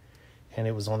church. And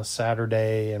it was on a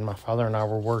Saturday, and my father and I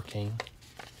were working,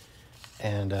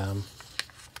 and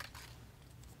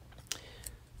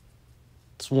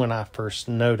it's when I first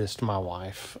noticed my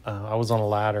wife. I was on a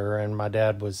ladder, and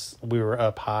we were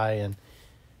up high, and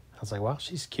I was like, wow,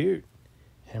 she's cute.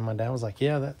 And my dad was like,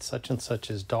 yeah, that's such and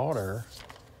such's daughter,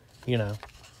 you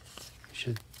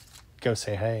should go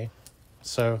say hey.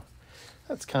 So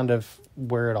that's kind of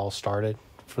where it all started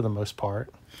for the most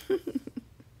part.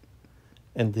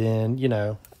 And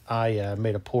then, I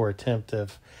made a poor attempt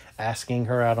of asking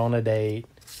her out on a date,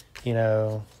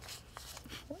 no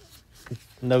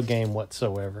game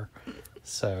whatsoever.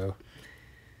 So,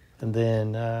 and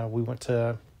then we went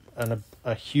to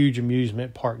a huge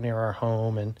amusement park near our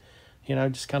home, and,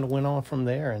 just kind of went on from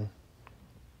there, and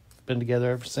been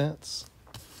together ever since.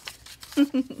 So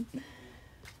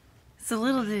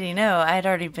little did he know, I'd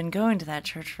already been going to that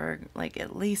church for like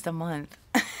at least a month.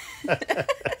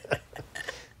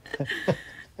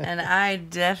 And I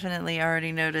definitely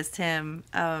already noticed him.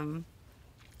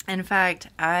 In fact,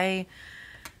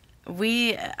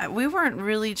 we weren't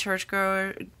really church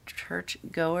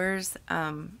goers.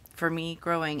 For me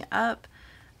growing up,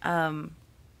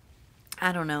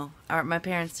 I don't know. My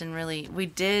parents didn't really. We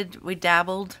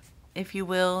dabbled, if you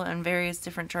will, in various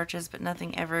different churches, but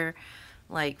nothing ever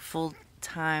like full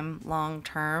time, long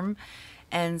term.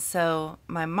 And so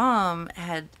my mom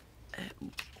had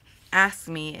asked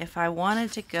me if I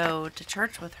wanted to go to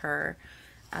church with her.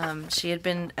 She had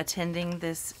been attending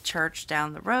this church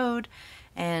down the road,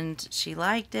 and she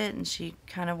liked it, and she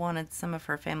kind of wanted some of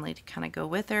her family to kind of go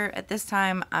with her. At this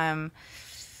time, I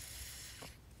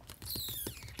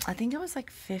think I was like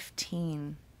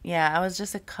 15. Yeah, I was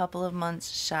just a couple of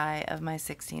months shy of my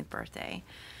 16th birthday.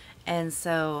 And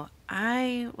so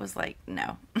I was like,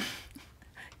 no.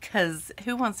 Because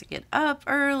who wants to get up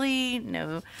early?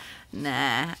 No,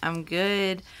 nah, I'm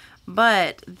good.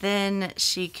 But then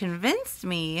she convinced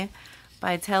me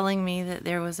by telling me that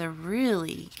there was a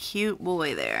really cute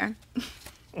boy there.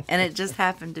 And it just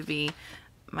happened to be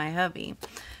my hubby.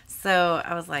 So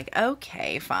I was like,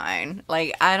 okay, fine.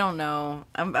 Like, I don't know.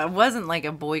 I wasn't like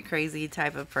a boy crazy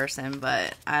type of person,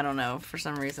 but I don't know. For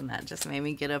some reason, that just made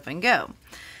me get up and go.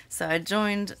 So I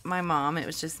joined my mom. It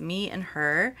was just me and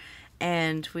her.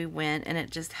 And we went, and it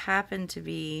just happened to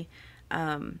be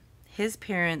his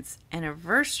parents'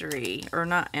 anniversary, or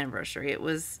not anniversary. It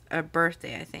was a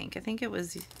birthday, I think. I think it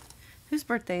was, whose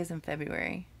birthday is in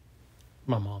February?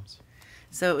 My mom's.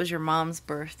 So it was your mom's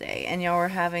birthday, and y'all were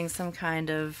having some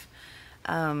kind of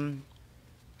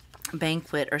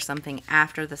banquet or something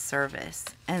after the service.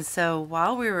 And so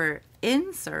while we were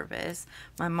in service,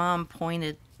 my mom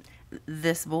pointed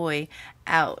this boy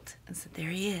out and said,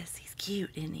 there he is. He's cute,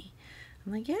 isn't he?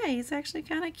 I'm like, yeah, he's actually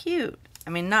kind of cute. I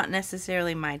mean, not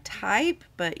necessarily my type,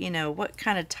 but, what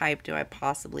kind of type do I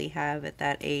possibly have at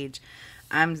that age?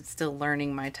 I'm still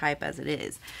learning my type as it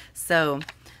is. So,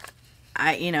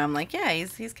 I'm like, yeah,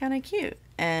 he's kind of cute.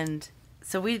 And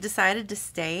so we decided to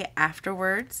stay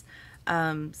afterwards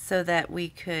so that we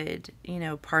could,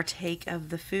 partake of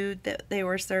the food that they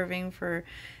were serving for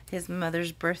his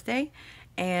mother's birthday.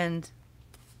 And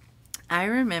I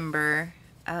remember...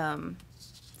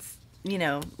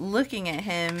 looking at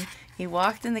him. He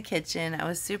walked in the kitchen. I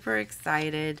was super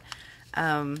excited,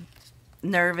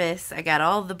 nervous. I got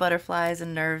all the butterflies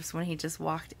and nerves when he just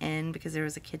walked in, because there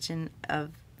was a kitchen of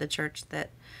the church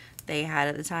that they had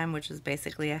at the time, which was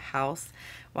basically a house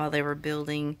while they were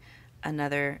building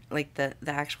another, like the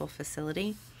actual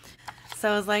facility.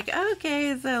 So I was like,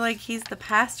 okay, so like he's the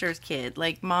pastor's kid.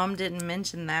 Like, mom didn't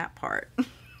mention that part.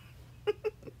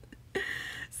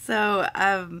 So,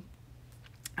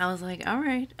 I was like, all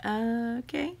right,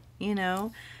 okay,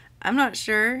 I'm not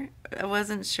sure. I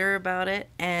wasn't sure about it,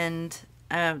 and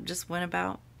just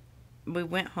we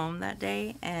went home that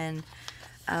day, and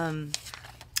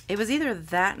it was either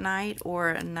that night or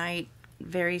a night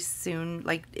very soon,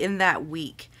 like in that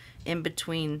week in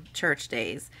between church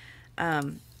days. I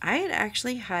had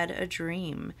actually had a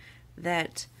dream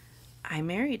that I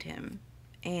married him,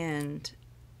 and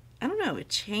I don't know, it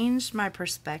changed my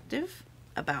perspective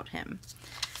about him.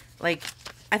 Like,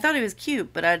 I thought he was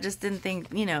cute, but I just didn't think,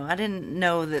 I didn't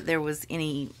know that there was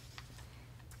any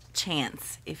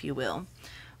chance, if you will.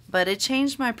 But it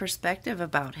changed my perspective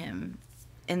about him.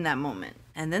 in that moment.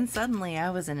 And then suddenly I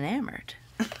was enamored.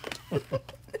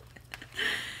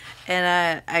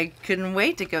 And I couldn't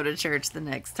wait to go to church the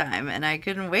next time. And I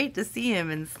couldn't wait to see him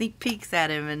and sneak peeks at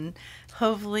him and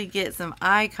hopefully get some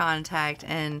eye contact.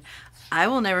 And I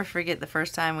will never forget the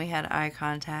first time we had eye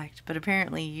contact, but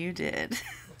apparently you did.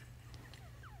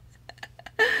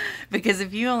 Because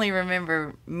if you only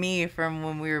remember me from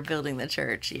when we were building the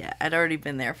church, yeah, I'd already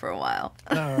been there for a while.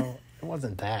 No, it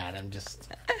wasn't that. I'm just...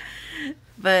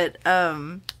 But,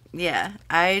 yeah,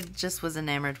 I just was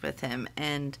enamored with him.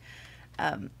 And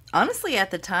honestly,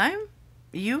 at the time,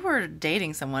 you were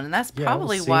dating someone, and that's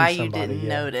probably why you didn't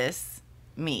notice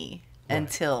me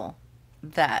until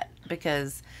that.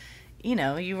 Because, you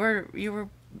know, you were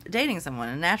dating someone,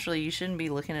 and naturally you shouldn't be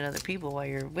looking at other people while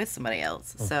you're with somebody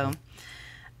else. Mm-hmm. So...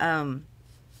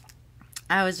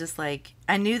 I was just like,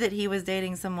 I knew that he was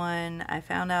dating someone. I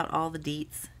found out all the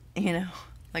deets, you know,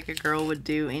 like a girl would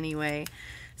do anyway.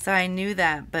 So I knew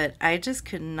that, but I just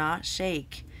could not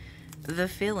shake the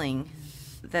feeling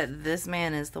that this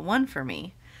man is the one for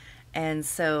me. And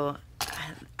so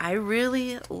I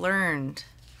really learned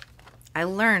a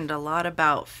lot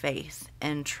about faith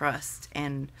and trust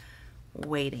and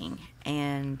waiting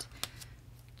and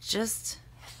just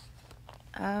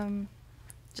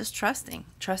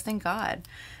trusting God.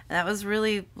 And that was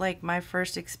really like my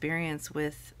first experience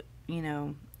with, you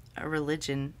know, a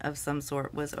religion of some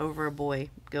sort, was over a boy.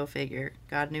 Go figure.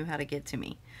 God knew how to get to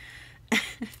me.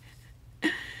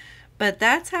 But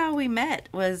that's how we met,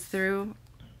 was through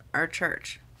our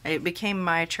church. It became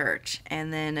my church.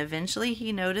 And then eventually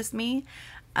he noticed me.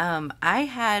 I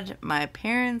had my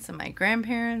parents and my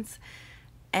grandparents,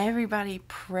 everybody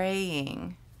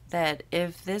praying that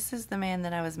if this is the man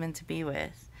that I was meant to be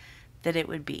with, that it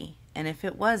would be. And if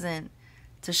it wasn't,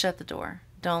 to shut the door.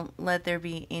 Don't let there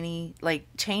be any, like,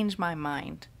 change my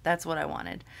mind. That's what I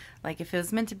wanted. Like, if it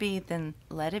was meant to be, then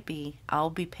let it be. I'll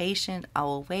be patient. I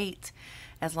will wait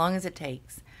as long as it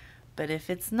takes. But if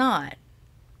it's not,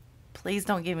 please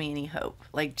don't give me any hope.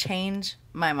 Like, change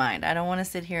my mind. I don't want to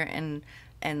sit here and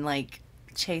like,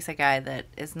 chase a guy that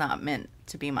is not meant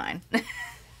to be mine.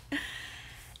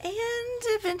 And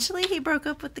eventually he broke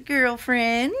up with the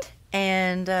girlfriend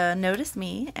and noticed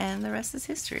me, and the rest is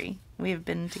history. We've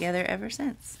been together ever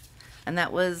since. And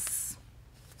that was,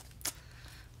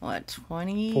 what,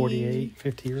 20? 48,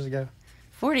 50 years ago?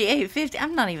 48, 50?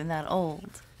 I'm not even that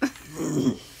old.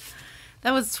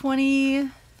 That was 20...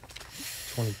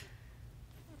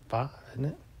 25, isn't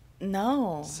it?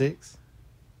 No. 6?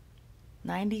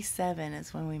 97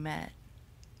 is when we met.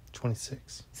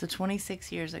 26. So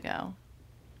 26 years ago.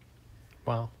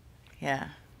 Wow. Yeah.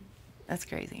 That's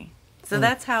crazy. So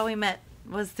that's how we met,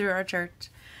 was through our church.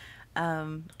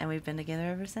 And we've been together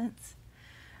ever since.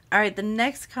 All right, the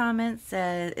next comment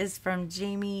is from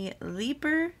Jamie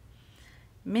Leeper.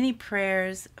 Many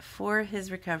prayers for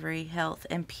his recovery, health,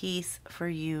 and peace for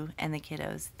you and the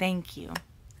kiddos. Thank you.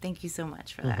 Thank you so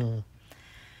much for that.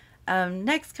 Mm-hmm.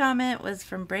 Next comment was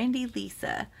from Brandy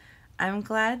Lisa. I'm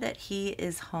glad that he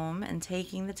is home and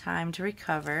taking the time to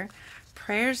recover.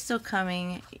 Prayers still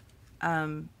coming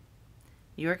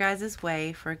your guys'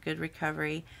 way for a good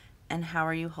recovery. And how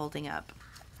are you holding up?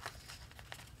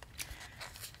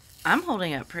 I'm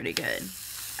holding up pretty good,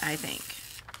 I think.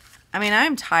 I mean,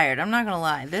 I'm tired. I'm not going to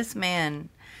lie. This man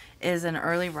is an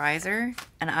early riser,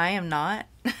 and I am not.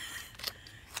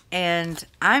 And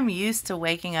I'm used to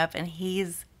waking up, and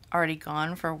he's already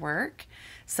gone for work.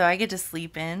 So I get to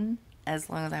sleep in as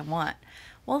long as I want.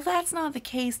 Well, that's not the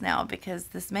case now, because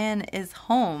this man is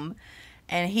home,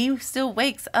 and he still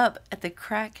wakes up at the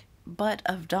crack butt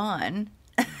of dawn.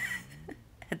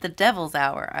 At the devil's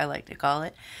hour, I like to call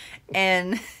it.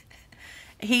 And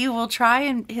he will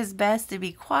try his best to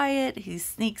be quiet. He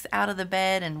sneaks out of the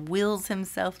bed and wheels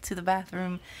himself to the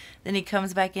bathroom. Then he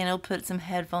comes back in. He'll put some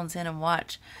headphones in and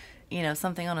watch,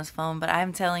 something on his phone. But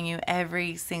I'm telling you,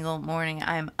 every single morning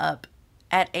I'm up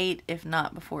at 8, if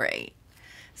not before 8.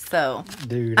 So,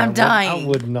 dude, I'm dying. I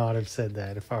would not have said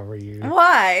that if I were you.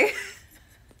 Why?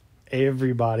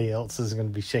 Everybody else is going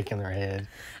to be shaking their head.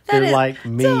 They're like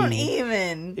me. Don't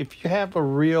even. If you have a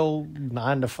real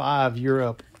 9 to 5, you're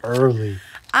up early.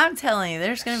 I'm telling you,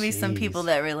 there's going to be some people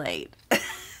that relate.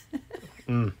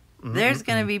 There's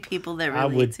going to be people that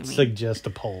relate to me. I would suggest a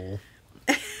poll.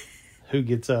 Who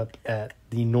gets up at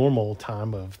the normal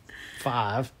time of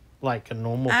 5, like a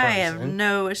normal person? I have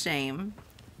no shame.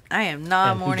 I am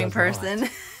not a morning person.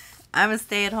 I'm a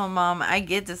stay-at-home mom. I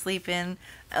get to sleep in.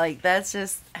 Like, that's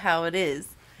just how it is.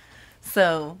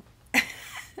 So,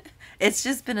 it's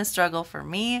just been a struggle for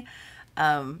me.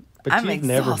 But I'm you've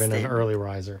never been an exhausted. early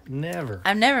riser. Never.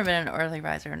 I've never been an early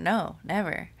riser. No,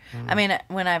 never. I mean,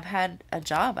 when I've had a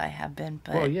job, I have been,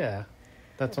 but Well, yeah.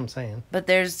 That's what I'm saying. but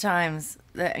there's times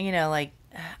that, like,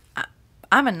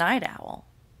 I'm a night owl.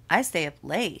 I stay up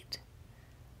late.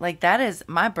 Like, that is,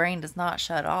 my brain does not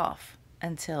shut off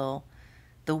until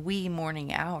the wee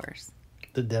morning hours.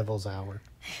 The devil's hour.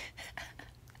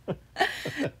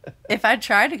 If I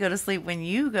tried to go to sleep when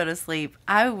you go to sleep,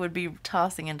 I would be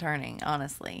tossing and turning,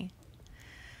 honestly.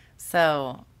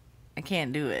 So I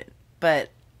can't do it. But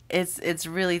it's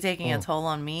really taking a toll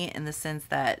on me in the sense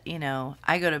that,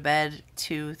 I go to bed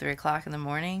 2, 3 o'clock in the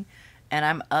morning and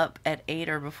I'm up at 8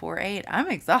 or before 8. I'm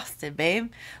exhausted,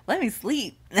 babe. Let me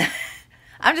sleep.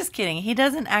 I'm just kidding. He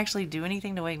doesn't actually do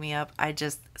anything to wake me up. I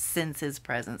just sense his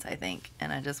presence, I think,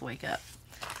 and I just wake up.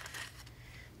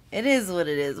 It is what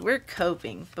it is. We're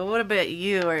coping. But what about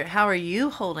you? Or how are you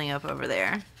holding up over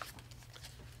there?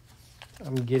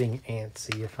 I'm getting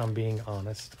antsy, if I'm being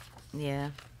honest.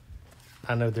 Yeah.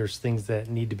 I know there's things that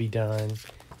need to be done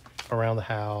around the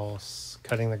house,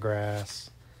 cutting the grass,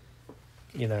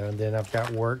 and then I've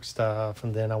got work stuff,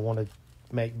 and then I want to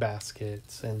make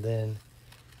baskets, and then,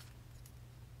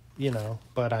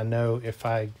 but I know if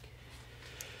I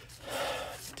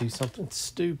do something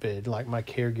stupid, like my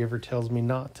caregiver tells me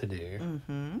not to do,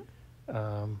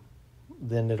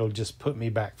 then it'll just put me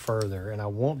back further, and I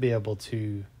won't be able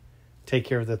to take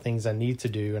care of the things I need to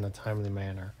do in a timely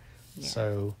manner. Yeah.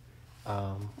 So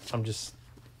I'm just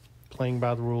playing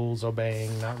by the rules,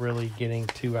 obeying, not really getting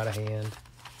too out of hand.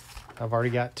 I've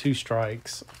already got 2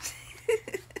 strikes.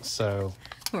 So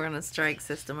we're on a strike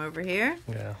system over here.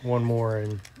 Yeah, one more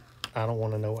and I don't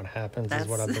want to know what happens, is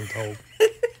what I've been told.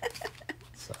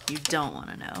 So. You don't want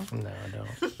to know. No, I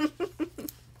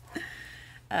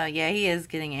don't. Yeah, he is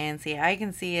getting antsy. I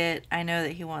can see it. I know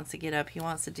that he wants to get up. He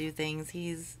wants to do things.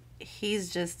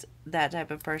 He's just that type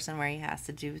of person where he has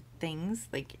to do things.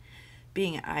 Like,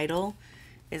 being idle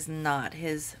is not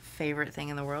his favorite thing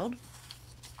in the world.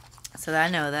 So I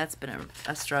know that's been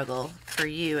a struggle for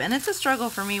you. And it's a struggle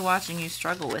for me watching you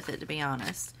struggle with it, to be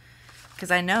honest.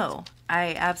 Because I know.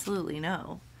 I absolutely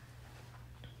know.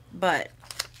 But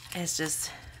it's just,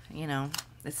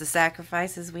 it's the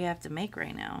sacrifices we have to make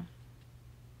right now.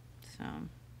 So,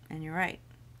 and you're right.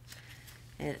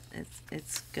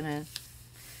 It's gonna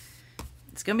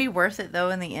be worth it, though,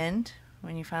 in the end,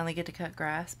 when you finally get to cut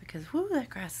grass, because whoo, that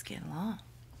grass is getting long.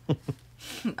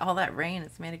 All that rain,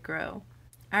 it's made it grow.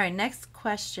 All right, next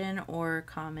question or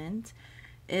comment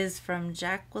is from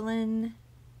Jacqueline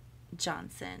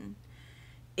Johnson.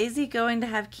 Is he going to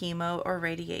have chemo or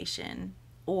radiation,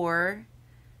 or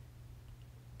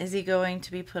is he going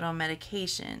to be put on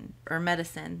medication or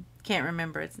medicine? Can't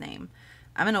remember its name.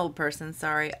 I'm an old person,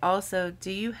 sorry. Also,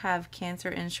 do you have cancer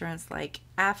insurance like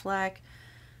Aflac,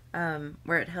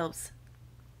 where it helps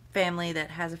family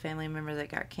that has a family member that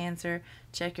got cancer?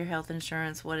 Check your health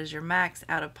insurance. What is your max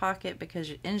out of pocket? Because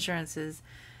your insurances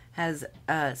has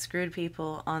screwed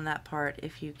people on that part.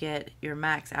 If you get your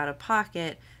max out of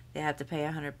pocket, they have to pay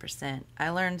 100%. I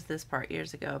learned this part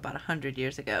years ago, about 100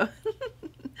 years ago,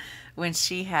 when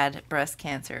she had breast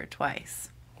cancer twice.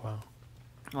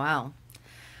 Wow.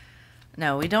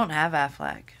 No, we don't have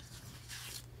Aflac.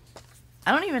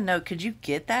 I don't even know. Could you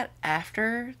get that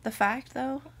after the fact,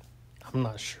 though? I'm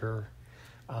not sure.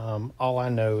 All I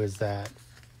know is that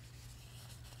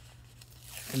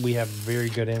we have very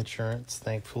good insurance,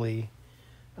 thankfully,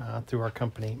 through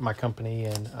my company,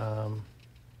 and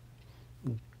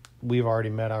we've already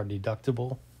met our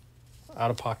deductible,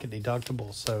 out-of-pocket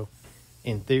deductible. So,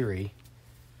 in theory,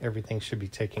 everything should be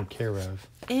taken care of.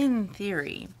 In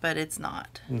theory, but it's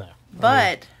not. No.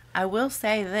 But I will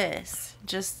say this,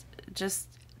 just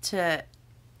to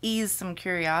ease some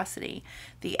curiosity.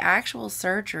 The actual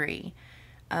surgery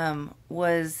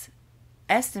was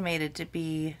estimated to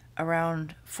be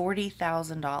around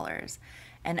 $40,000.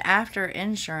 And after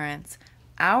insurance,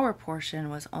 our portion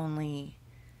was only,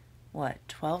 what,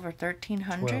 $1,200 or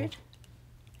 $1,300? 12.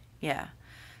 Yeah.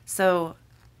 So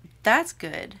that's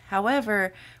good.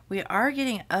 However, we are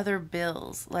getting other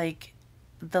bills, like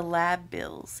the lab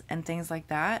bills and things like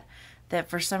that, that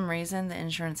for some reason the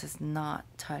insurance is not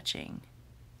touching.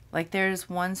 Like, there's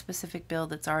one specific bill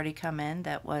that's already come in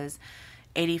that was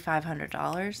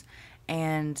 $8,500,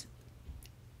 and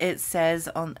it says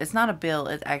it's not a bill,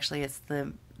 it's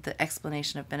the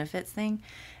explanation of benefits thing,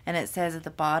 and it says at the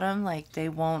bottom, like, they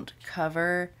won't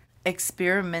cover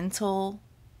experimental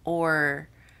or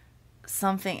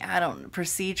something,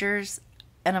 procedures.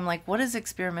 And I'm like, what is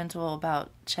experimental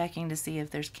about checking to see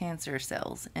if there's cancer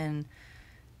cells in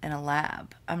a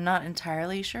lab? I'm not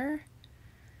entirely sure.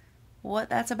 what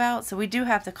that's about. So we do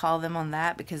have to call them on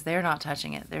that because they're not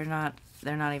touching it. They're not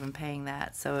even paying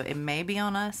that. So it may be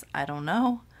on us. I don't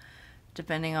know,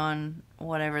 depending on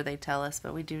whatever they tell us,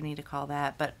 but we do need to call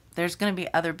that. But there's going to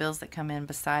be other bills that come in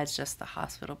besides just the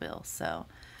hospital bill. So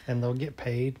And they'll get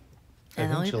paid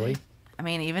and they'll be eventually. paid. I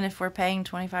mean, even if we're paying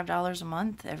 $25 a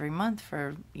month every month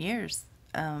for years,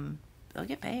 they'll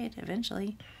get paid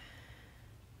eventually.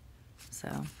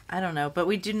 So I don't know, but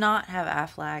we do not have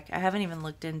Aflac. I haven't even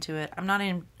looked into it. I'm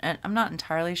not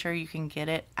entirely sure you can get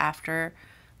it after,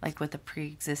 like with a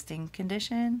pre-existing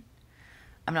condition.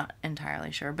 I'm not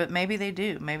entirely sure, but maybe they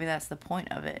do. Maybe that's the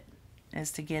point of it,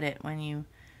 is to get it when you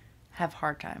have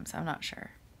hard times. I'm not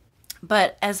sure.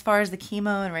 But as far as the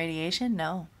chemo and radiation,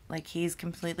 no. Like, he's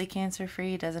completely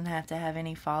cancer-free, doesn't have to have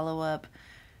any follow-up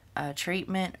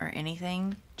treatment or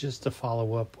anything. Just to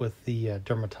follow up with the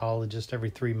dermatologist every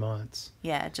 3 months.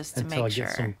 Yeah, just to until make I sure.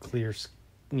 get some clear,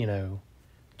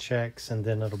 checks, and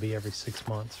then it'll be every 6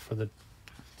 months from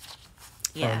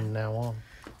now on.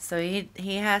 So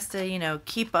he has to,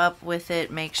 keep up with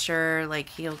it, make sure, like,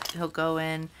 he'll go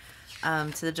in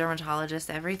to the dermatologist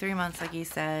every 3 months, like he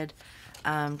said,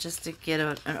 just to get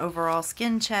an overall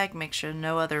skin check, make sure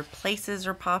no other places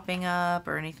are popping up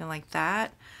or anything like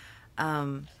that.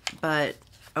 But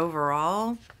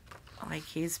overall, like,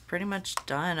 he's pretty much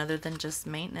done other than just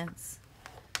maintenance.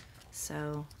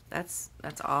 So that's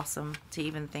awesome to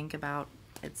even think about.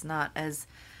 It's not as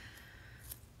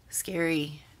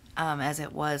scary as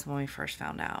it was when we first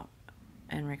found out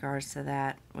in regards to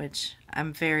that, which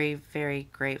I'm very, very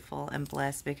grateful and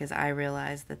blessed, because I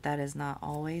realize that is not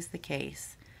always the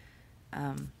case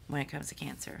when it comes to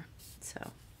cancer.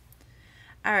 So,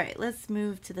 all right, let's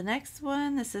move to the next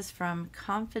one. This is from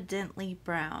Confidently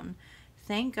Brown.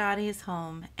 Thank God he's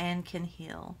home and can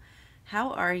heal.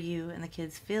 How are you and the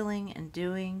kids feeling and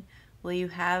doing? Will you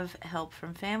have help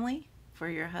from family for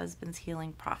your husband's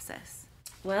healing process?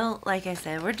 Well, like I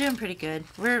said, we're doing pretty good.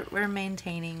 We're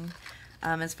maintaining.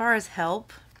 As far as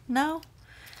help, no.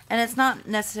 And it's not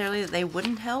necessarily that they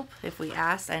wouldn't help. If we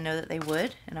asked, I know that they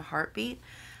would in a heartbeat.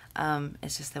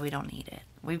 It's just that we don't need it.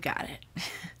 We've got it.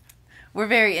 We're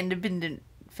very independent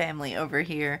family over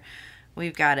here.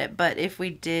 We've got it. But if we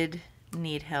did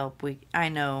need help, I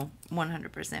know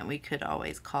 100% we could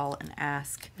always call and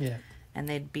ask. Yeah. And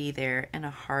they'd be there in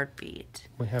a heartbeat.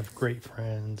 We have great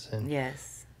friends and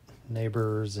yes,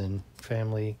 neighbors and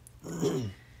family.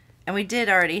 And we did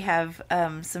already have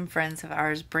some friends of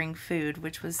ours bring food,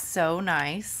 which was so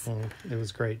nice. It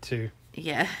was great too.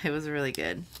 Yeah, it was really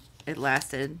good. It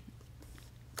lasted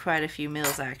quite a few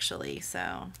meals actually,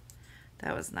 so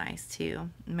that was nice too.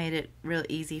 It made it real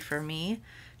easy for me,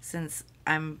 since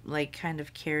I'm like kind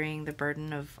of carrying the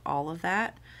burden of all of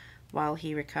that while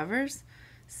he recovers.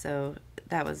 So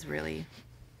that was really,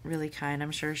 really kind.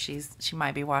 I'm sure she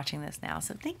might be watching this now.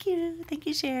 So thank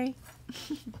you, Sherry.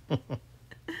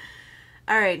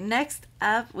 All right, next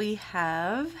up we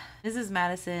have Mrs.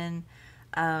 Madison.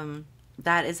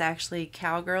 That is actually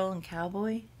Cowgirl and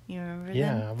Cowboy. You remember them?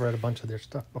 Yeah, I've read a bunch of their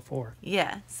stuff before.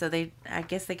 Yeah, so I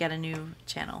guess they got a new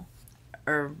channel.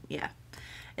 Or, yeah.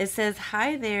 It says,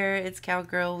 hi there, it's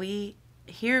Cowgirl. We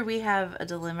have a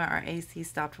dilemma. Our AC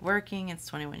stopped working. It's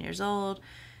 21 years old.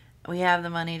 We have the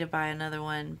money to buy another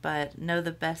one, but know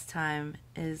the best time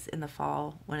is in the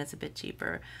fall when it's a bit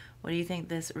cheaper. What do you think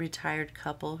this retired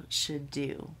couple should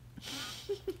do?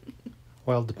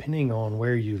 Well, depending on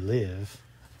where you live,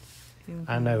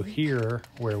 I know here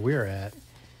where we're at,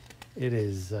 it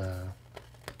is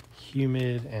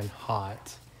humid and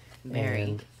hot. Very.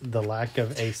 And the lack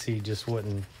of AC just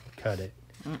wouldn't cut it.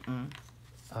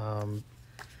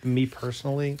 Me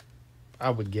personally,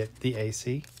 I would get the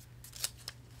AC.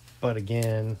 But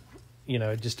again,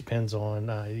 it just depends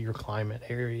on your climate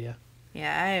area.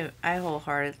 Yeah, I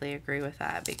wholeheartedly agree with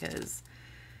that, because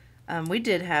we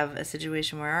did have a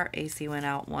situation where our AC went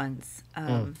out once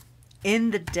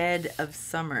in the dead of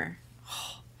summer.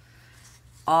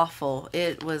 Awful.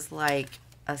 It was like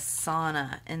a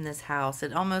sauna in this house.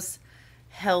 It almost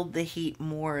held the heat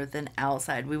more than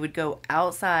outside. We would go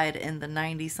outside in the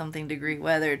 90-something degree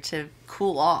weather to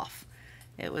cool off.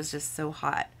 It was just so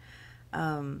hot.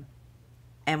 And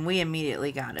we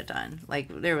immediately got it done. Like,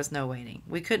 there was no waiting.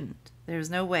 We couldn't. There was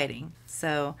no waiting.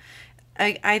 So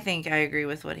I think I agree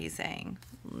with what he's saying.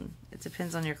 It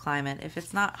depends on your climate. If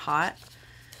it's not hot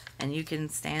and you can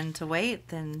stand to wait,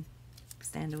 then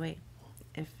stand to wait.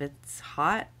 If it's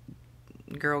hot,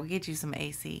 girl, get you some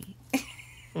AC.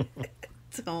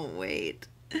 Don't wait.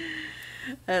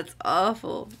 That's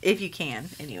awful. If you can,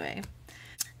 anyway.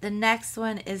 The next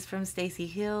one is from Stacy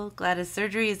Hill. Glad his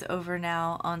surgery is over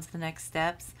now. On to the next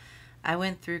steps. I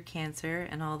went through cancer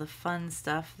and all the fun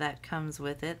stuff that comes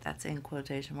with it. That's in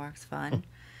quotation marks, fun.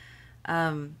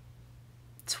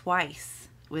 Twice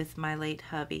with my late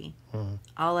hubby.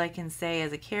 All I can say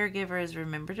as a caregiver is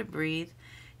remember to breathe.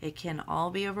 It can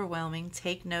all be overwhelming.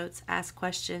 Take notes, ask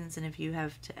questions, and if you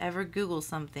have to ever Google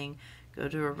something, go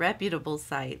to a reputable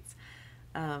site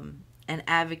and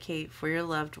advocate for your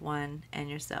loved one and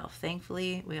yourself.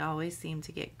 Thankfully, we always seem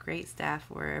to get great staff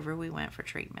wherever we went for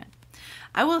treatment.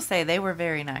 I will say they were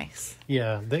very nice.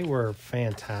 Yeah, they were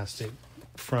fantastic.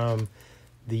 From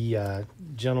the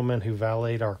gentleman who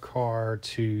valeted our car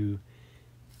to,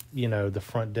 the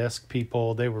front desk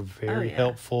people, they were very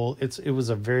helpful. It was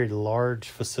a very large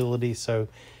facility, so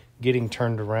getting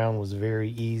turned around was very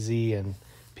easy, and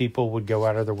people would go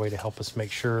out of their way to help us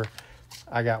make sure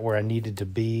I got where I needed to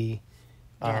be.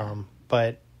 Yeah.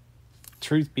 But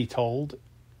truth be told,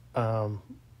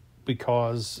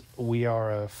 because we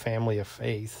are a family of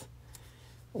faith,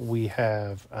 we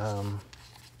have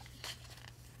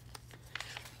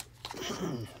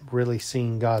really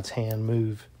seen God's hand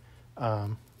move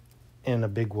in a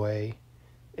big way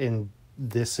in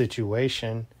this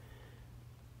situation.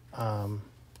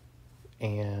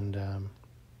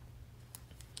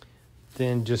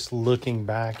 Then just looking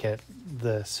back at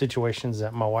the situations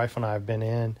that my wife and I have been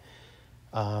in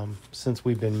since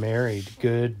we've been married,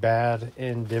 good, bad,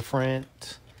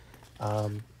 indifferent,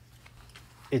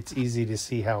 it's easy to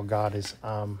see how God has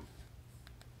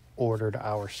ordered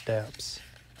our steps.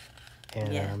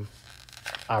 And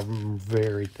I'm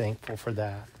very thankful for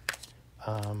that.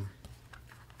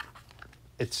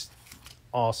 It's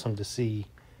awesome to see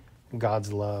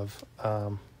God's love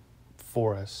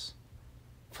for us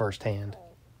firsthand.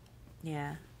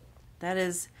 Yeah, that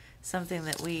is something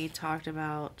that we talked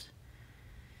about.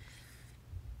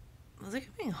 Was it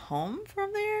coming home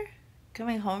from there?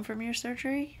 Coming home from your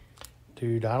surgery?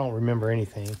 Dude, I don't remember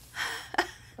anything.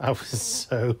 I was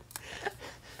so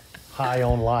high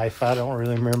on life. I don't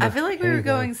really remember. I feel like we were anything.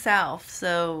 going south,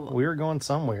 so... We were going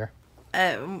somewhere.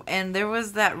 And there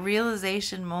was that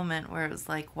realization moment where it was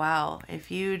like, wow, if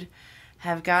you'd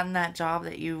have gotten that job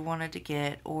that you wanted to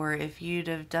get, or if you'd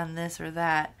have done this or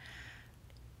that,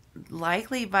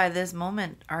 likely by this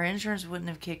moment, our insurance wouldn't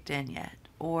have kicked in yet.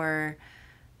 Or,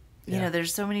 you know,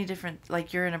 there's so many different,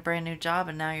 like you're in a brand new job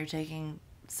and now you're taking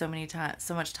so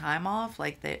much time off,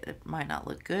 like it might not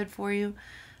look good for you.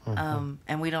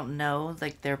 And we don't know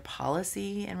like their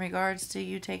policy in regards to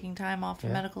you taking time off for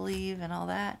medical leave and all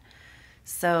that.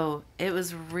 So it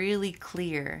was really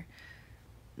clear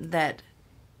that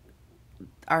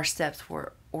our steps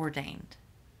were ordained.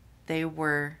 They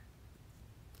were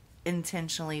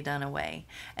intentionally done away.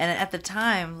 And at the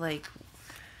time, like,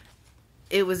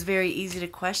 it was very easy to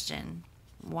question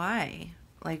why.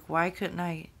 Like, why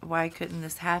couldn't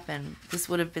this happen? This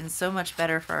would have been so much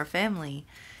better for our family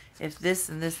if this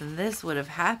and this and this would have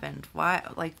happened.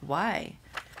 Why?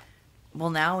 Well,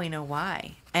 now we know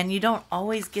why. And you don't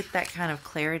always get that kind of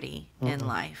clarity in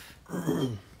life.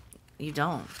 You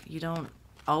don't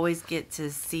always get to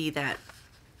see that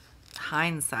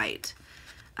hindsight.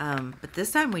 But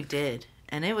this time we did.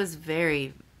 And it was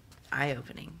very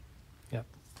eye-opening. Yep.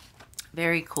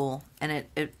 Very cool. And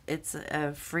it's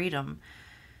a freedom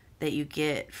that you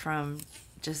get from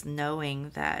just knowing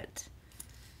that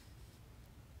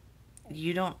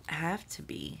you don't have to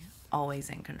be always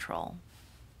in control.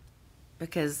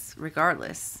 Because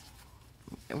regardless,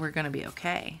 we're going to be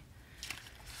okay.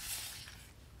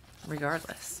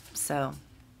 Regardless. So,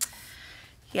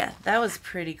 yeah, that was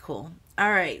pretty cool. All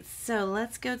right, so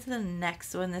let's go to the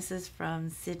next one. This is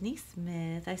from Sydney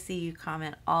Smith. I see you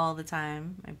comment all the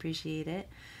time. I appreciate it.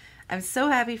 I'm so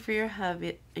happy for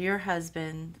your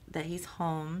husband that he's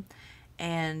home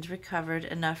and recovered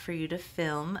enough for you to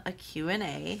film a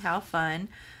Q&A. How fun.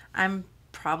 I'm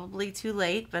probably too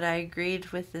late, but I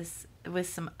agreed with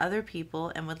some other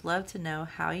people and would love to know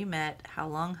how you met, how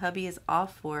long hubby is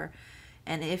off for,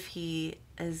 and if he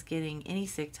is getting any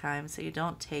sick time so you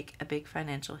don't take a big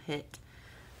financial hit.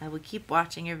 I will keep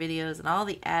watching your videos and all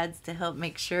the ads to help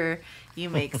make sure you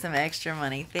make some extra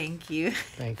money. Thank you.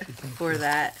 Thank you for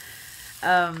that.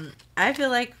 I feel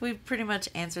like we've pretty much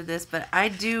answered this, but I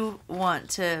do want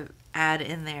to add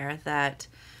in there that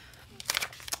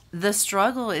the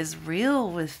struggle is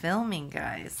real with filming,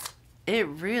 guys. It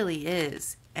really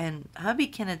is. And hubby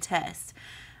can attest.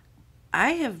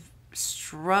 I have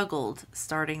struggled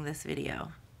starting this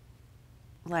video.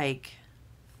 Like,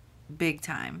 big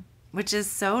time. Which is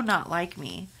so not like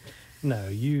me. No,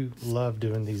 you love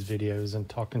doing these videos and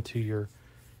talking to your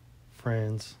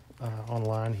friends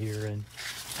online here.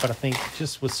 But I think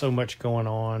just with so much going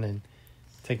on and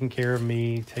taking care of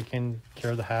me, taking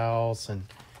care of the house, and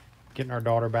getting our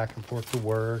daughter back and forth to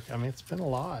work. I mean, it's been a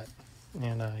lot,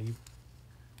 and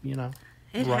you know,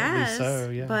 It rightly has, so.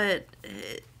 Yeah. but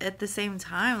at the same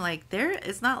time, like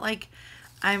it's not like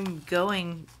I'm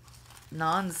going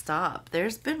nonstop.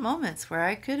 There's been moments where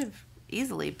I could have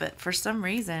easily, but for some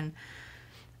reason,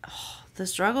 the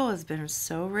struggle has been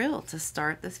so real to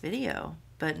start this video.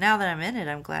 But now that I'm in it,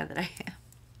 I'm glad that I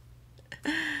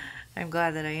am. I'm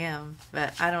glad that I am.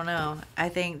 But I don't know. I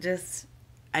think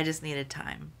I just needed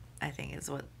time, I think is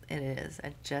what it is.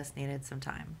 I just needed some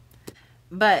time.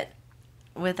 But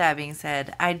with that being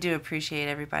said, I do appreciate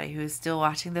everybody who is still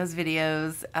watching those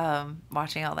videos,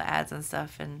 watching all the ads and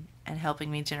stuff, and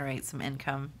helping me generate some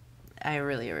income. I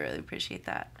really, really appreciate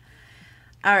that.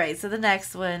 All right, so the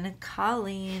next one,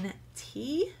 Colleen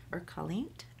T, or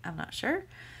Colleen, I'm not sure.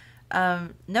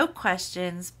 No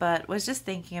questions, but was just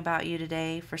thinking about you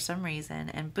today for some reason,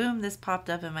 and boom, this popped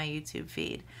up in my YouTube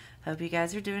feed. Hope you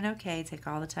guys are doing okay. Take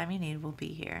all the time you need. We'll be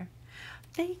here.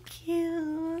 Thank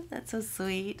you. That's so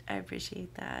sweet. I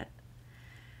appreciate that.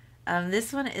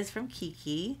 This one is from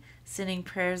Kiki, sending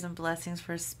prayers and blessings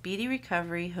for a speedy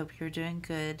recovery. Hope you're doing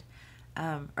good,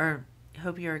 or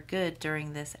hope you're good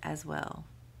during this as well.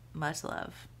 Much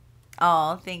love.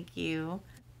 Oh, thank you.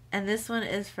 And this one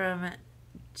is from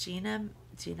Gina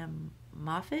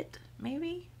Moffat,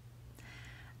 maybe?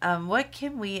 What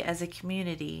can we as a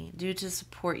community do to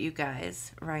support you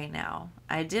guys right now?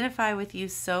 I identify with you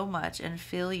so much and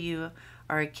feel you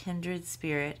are a kindred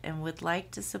spirit and would like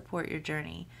to support your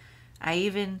journey. I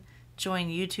even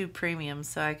joined YouTube Premium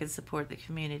so I could support the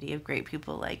community of great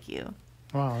people like you.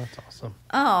 Wow, that's awesome.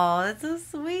 Oh, that's so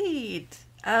sweet.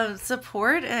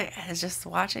 Support is just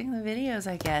watching the videos,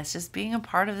 I guess. Just being a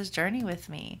part of this journey with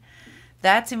me.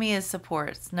 That to me is support.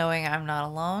 It's knowing I'm not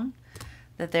alone.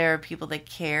 That there are people that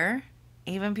care.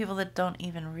 Even people that don't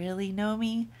even really know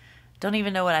me. Don't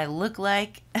even know what I look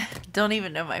like. Don't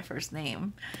even know my first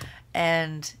name.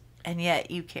 And yet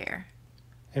you care.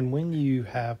 And when you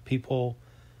have people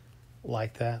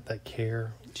like that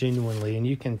care genuinely, and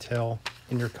you can tell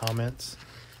in your comments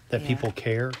that people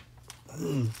care,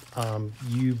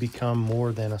 you become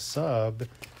more than a sub.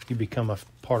 You become a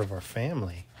part of our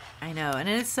family. I know, and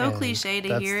it's so cliche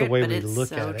to hear it, but it's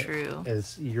so true.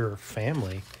 As your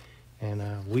family, and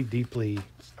we deeply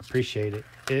appreciate it.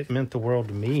 It meant the world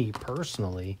to me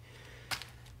personally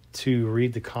to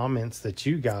read the comments that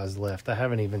you guys left. I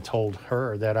haven't even told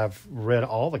her that I've read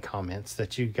all the comments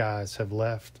that you guys have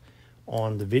left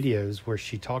on the videos where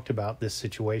she talked about this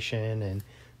situation, and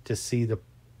to see the,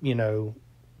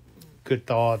 good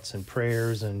thoughts and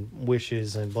prayers and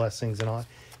wishes and blessings and all.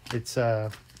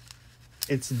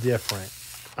 It's different.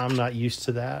 I'm not used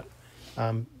to that.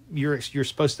 You're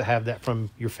supposed to have that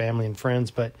from your family and friends,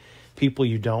 but people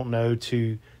you don't know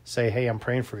to say, hey, I'm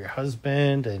praying for your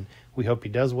husband and we hope he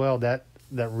does well, that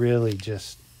really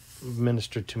just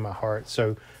ministered to my heart.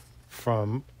 So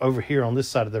from over here on this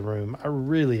side of the room, I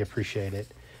really appreciate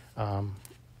it.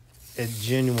 It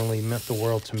genuinely meant the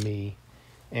world to me,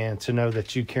 and to know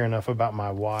that you care enough about my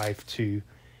wife to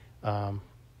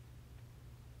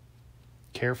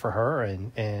care for her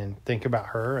and think about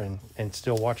her and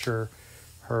still watch her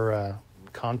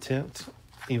content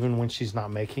even when she's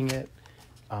not making it.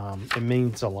 It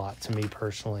means a lot to me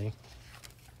personally.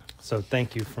 So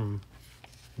thank you from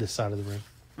this side of the room.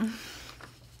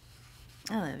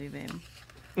 I love you, babe.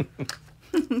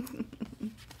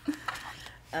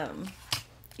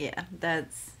 Yeah, that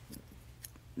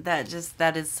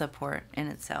is support in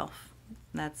itself.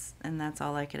 That's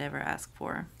all I could ever ask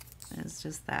for. It's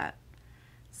just that.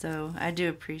 So I do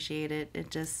appreciate it. It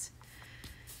just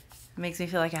makes me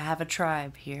feel like I have a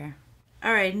tribe here.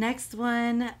 All right, next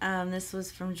one. This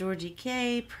was from Georgie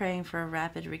K, praying for a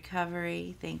rapid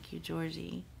recovery. Thank you,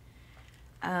 Georgie.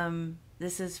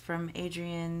 This is from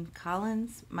Adrian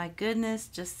Collins. My goodness,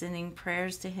 just sending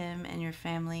prayers to him and your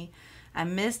family. I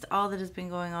missed all that has been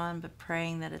going on, but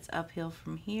praying that it's uphill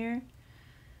from here.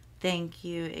 Thank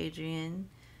you, Adrian.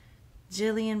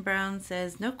 Jillian Brown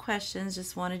says, no questions,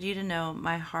 just wanted you to know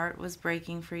my heart was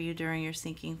breaking for you during your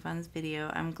Sinking Funds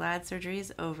video. I'm glad surgery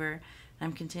is over.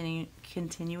 I'm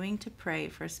continuing to pray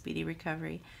for a speedy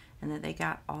recovery and that they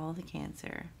got all the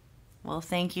cancer. Well,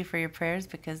 thank you for your prayers,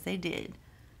 because they did.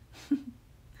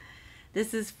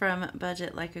 This is from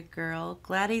Budget Like a Girl.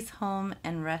 Glad he's home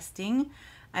and resting.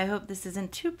 I hope this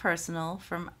isn't too personal.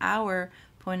 From our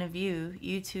point of view,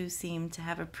 you two seem to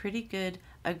have a pretty good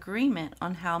agreement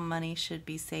on how money should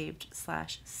be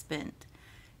saved/spent.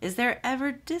 Is there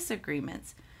ever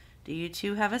disagreements? Do you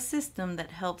two have a system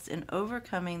that helps in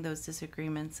overcoming those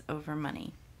disagreements over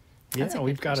money? Yeah,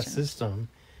 we've got a system.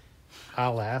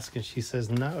 I'll ask and she says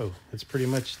no. It's pretty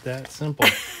much that simple.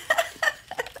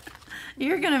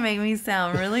 You're going to make me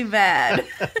sound really bad.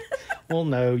 Well,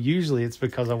 no, usually it's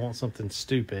because I want something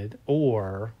stupid,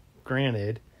 or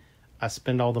granted, I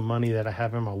spend all the money that I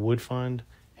have in my wood fund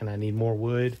and I need more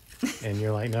wood, and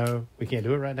you're like, no, we can't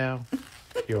do it right now.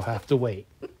 You'll have to wait.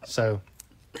 So,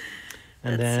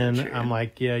 and That's so then true. I'm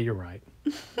like, yeah, you're right.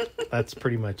 That's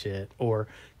pretty much it. Or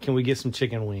can we get some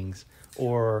chicken wings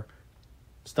or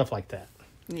stuff like that?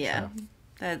 Yeah,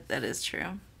 So. that is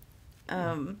true.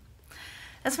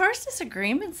 As far as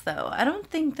disagreements, though, I don't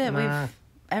think that Nah. we've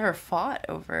ever fought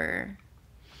over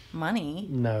money.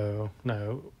 No.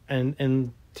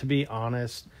 And to be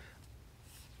honest,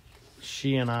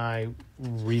 she and I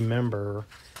remember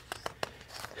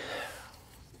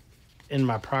in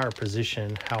my prior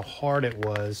position how hard it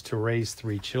was to raise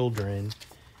 3 children,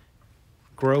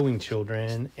 growing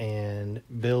children, and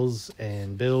bills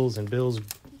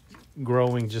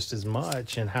growing just as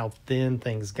much, and how thin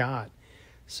things got.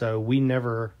 So we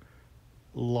never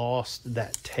lost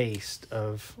that taste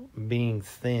of being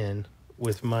thin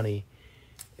with money,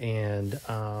 and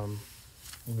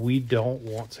we don't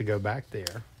want to go back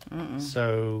there.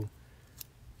 So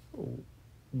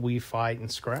we fight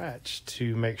and scratch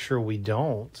to make sure we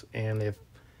don't. And if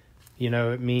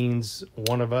it means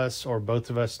one of us or both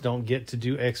of us don't get to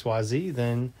do XYZ,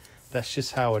 then that's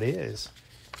just how it is.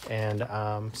 And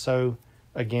so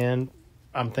again,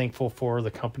 I'm thankful for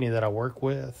the company that I work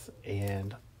with,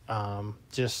 and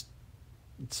just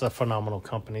it's a phenomenal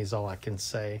company is all I can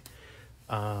say.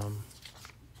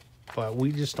 But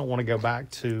we just don't want to go back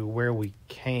to where we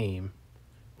came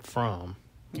from,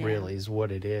 really, is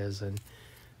what it is. And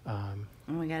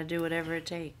we got to do whatever it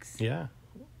takes. yeah,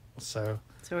 so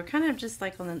we're kind of just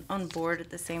like on board at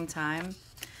the same time.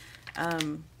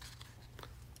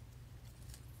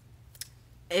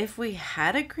 If we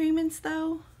had agreements,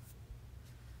 though,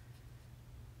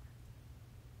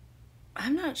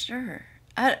 I'm not sure.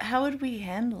 How would we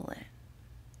handle it?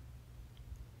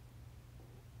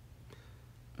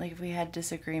 Like if we had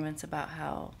disagreements about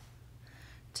how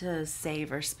to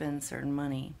save or spend certain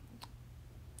money.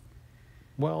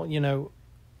 well,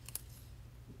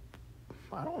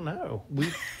 I don't know.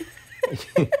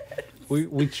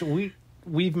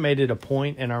 We've made it a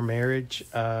point in our marriage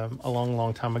a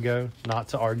long time ago not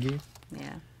to argue.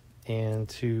 Yeah. And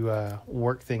to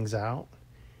work things out.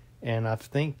 And I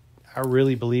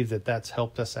really believe that that's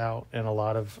helped us out in a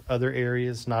lot of other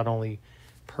areas, not only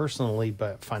personally,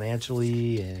 but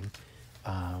financially, and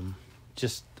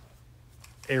just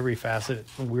every facet.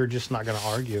 We're just not going to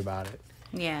argue about it.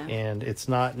 Yeah. And it's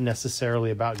not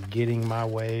necessarily about getting my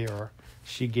way or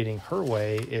she getting her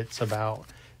way. It's about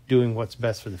doing what's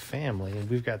best for the family. And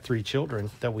we've got 3 children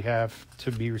that we have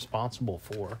to be responsible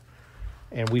for.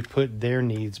 And we put their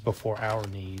needs before our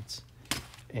needs.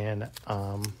 And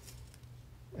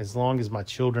as long as my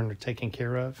children are taken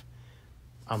care of,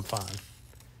 I'm fine.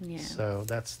 Yeah. So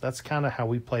that's kind of how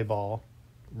we play ball,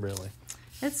 really.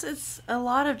 It's a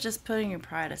lot of just putting your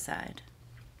pride aside.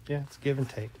 Yeah, it's give and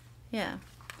take. Yeah.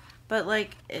 But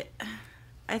like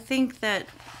I think that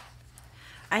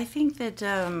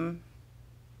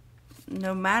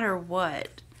no matter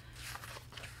what,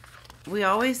 we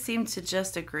always seem to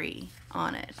just agree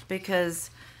on it, because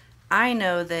I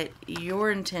know that your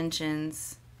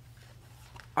intentions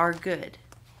are good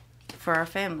for our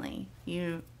family.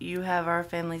 You have our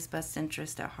family's best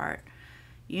interest at heart.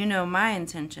 You know my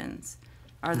intentions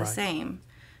are the Right. same.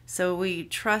 So we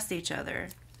trust each other.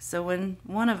 So when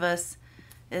one of us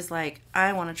is like,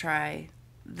 I want to try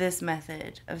this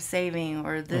method of saving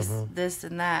or this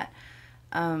and that,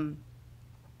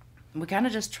 we kind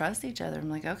of just trust each other.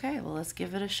 I'm like, okay, well, let's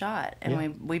give it a shot. And Yeah.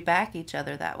 we back each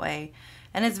other that way.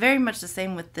 And it's very much the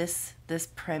same with this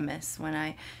premise. When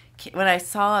I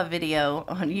saw a video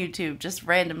on YouTube just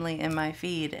randomly in my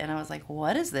feed, and I was like,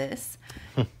 what is this?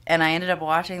 And I ended up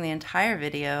watching the entire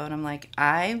video, and I'm like,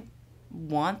 I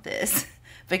want this.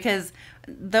 Because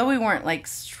though we weren't like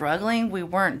struggling, we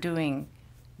weren't thriving.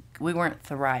 We weren't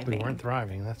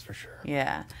thriving, that's for sure.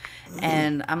 Yeah.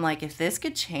 And I'm like, if this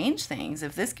could change things,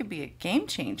 if this could be a game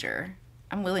changer,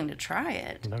 I'm willing to try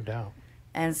it. No doubt.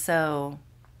 And so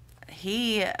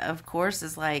he, of course,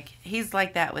 he's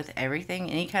like that with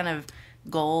everything. Any kind of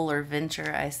goal or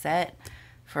venture I set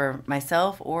for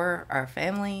myself or our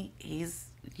family, he's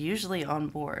usually on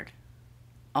board.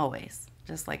 Always.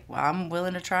 Just like, well, I'm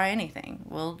willing to try anything.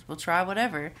 We'll try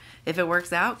whatever. If it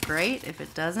works out, great. If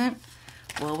it doesn't,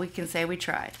 well, we can say we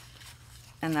tried.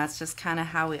 And that's just kind of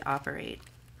how we operate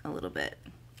a little bit.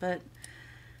 But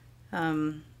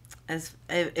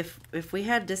if we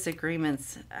had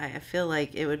disagreements, I feel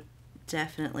like it would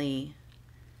definitely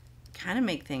kind of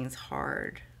make things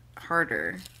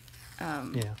harder.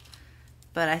 Yeah.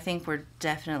 But I think we're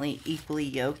definitely equally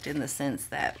yoked in the sense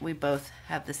that we both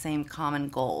have the same common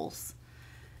goals.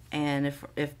 And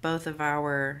if both of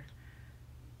our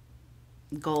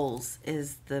goals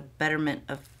is the betterment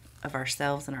of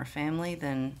ourselves and our family,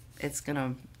 then it's going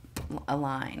to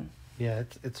align. Yeah,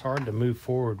 it's hard to move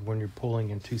forward when you're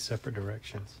pulling in two separate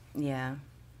directions. Yeah.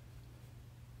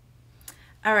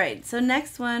 All right, so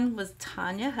next one was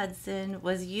Tanya Hudson.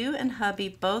 Was you and hubby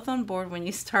both on board when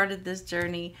you started this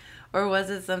journey, or was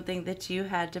it something that you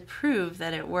had to prove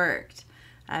that it worked?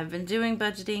 I've been doing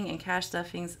budgeting and cash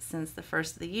stuffings since the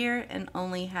first of the year and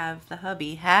only have the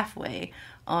hubby halfway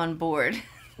on board.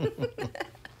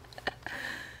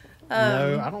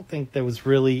 No, I don't think there was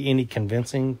really any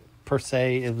convincing per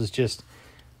se. It was just,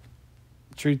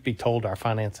 truth be told, our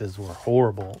finances were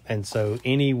horrible. And so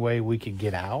any way we could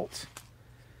get out,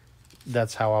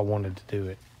 that's how I wanted to do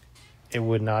it. It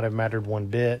would not have mattered one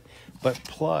bit. But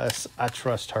plus, I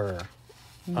trust her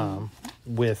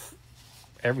with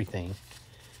everything.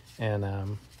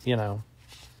 And,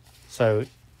 so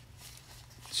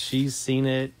she's seen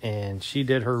it and she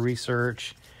did her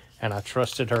research and I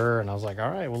trusted her. And I was like,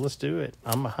 all right, well, let's do it.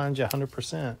 I'm behind you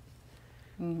 100%.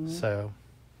 So,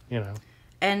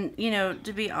 And,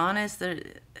 to be honest,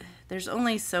 there's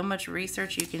only so much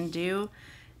research you can do,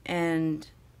 and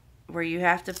where you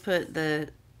have to put the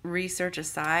research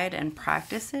aside and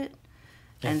practice it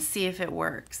and see if it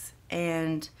works.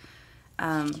 And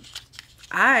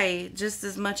I, just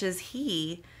as much as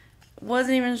he,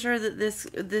 wasn't even sure that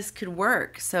this could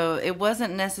work. So it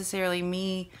wasn't necessarily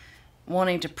me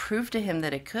wanting to prove to him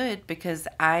that it could, because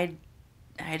I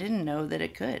didn't know that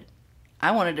it could. I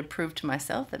wanted to prove to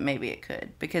myself that maybe it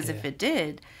could, because if it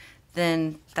did,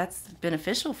 then that's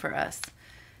beneficial for us.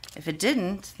 If it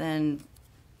didn't, then,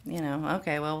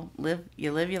 okay, well,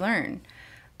 you live, you learn.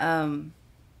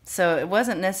 So it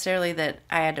wasn't necessarily that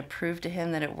I had to prove to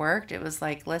him that it worked. It was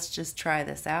like, let's just try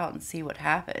this out and see what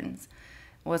happens.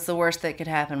 What's the worst that could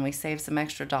happen? We save some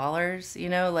extra dollars,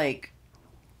 like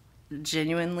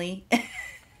genuinely.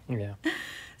 Yeah.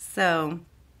 So,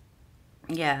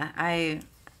 yeah,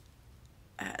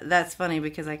 that's funny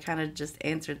because I kind of just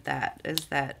answered that, is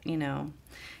that,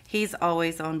 he's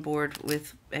always on board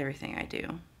with everything I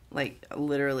do. Like,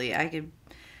 literally,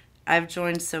 I've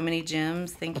joined so many gyms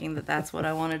thinking that that's what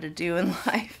I wanted to do in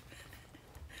life,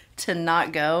 to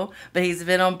not go, but he's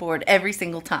been on board every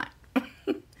single time.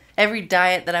 Every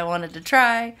diet that I wanted to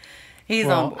try, he's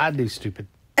on board. I do stupid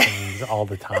things all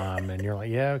the time, and you're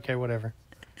like, yeah, okay, whatever.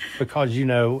 Because,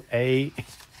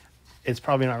 it's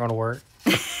probably not going to work.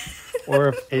 Or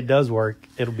if it does work,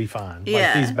 it'll be fine.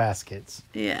 Yeah. Like these baskets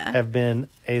have been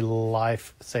a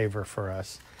lifesaver for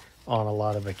us on a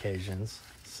lot of occasions.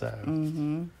 So,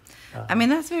 I mean,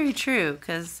 that's very true,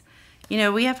 because,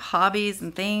 we have hobbies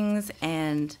and things,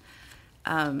 and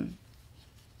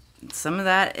some of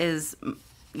that is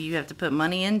you have to put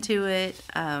money into it,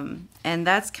 and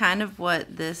that's kind of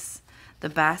what the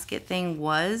basket thing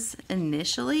was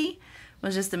initially,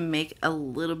 was just to make a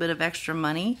little bit of extra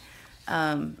money.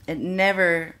 It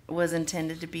never was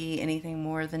intended to be anything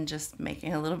more than just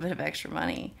making a little bit of extra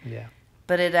money. yeah.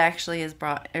 But it actually has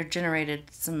generated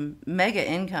some mega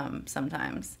income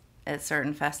sometimes at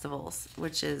certain festivals,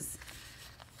 which is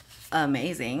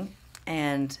amazing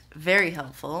and very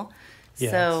helpful.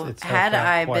 Yeah, so it's had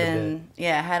I been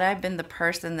the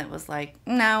person that was like,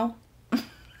 no,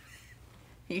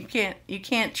 you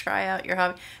can't try out your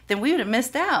hobby, then we would have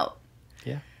missed out.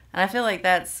 Yeah. And I feel like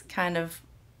that's kind of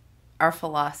our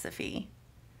philosophy.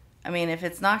 I mean, if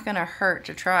it's not going to hurt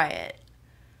to try it,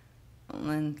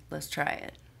 then let's try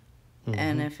it.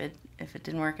 And if it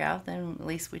didn't work out, then at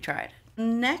least we tried.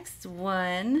 Next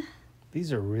one.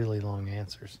 These are really long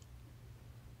answers.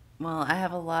 Well, I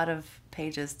have a lot of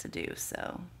pages to do,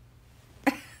 so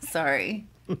sorry.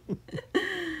 All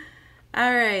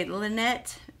right,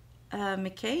 Lynette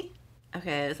McKay.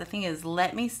 Okay, I think is,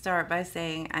 let me start by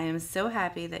saying I am so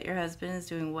happy that your husband is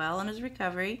doing well in his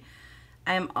recovery.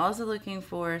 I am also looking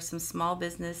for some small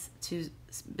business to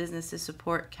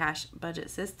support cash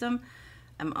budget system.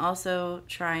 I'm also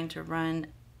trying to run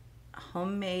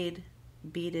homemade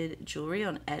beaded jewelry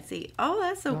on Etsy. Oh,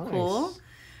 that's so cool.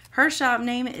 Her shop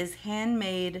name is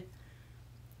Handmade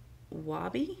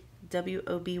Wobby,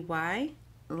 Woby,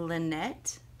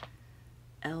 Lynette,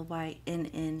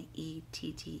 Lynnette.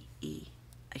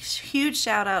 A huge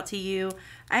shout out to you.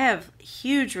 I have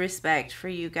huge respect for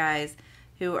you guys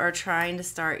who are trying to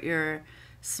start your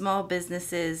small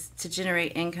businesses to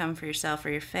generate income for yourself or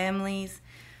your families.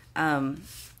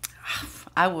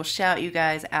 I will shout you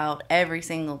guys out every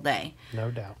single day.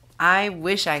 No doubt. I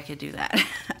wish I could do that.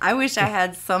 I wish I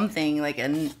had something like a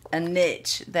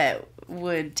niche that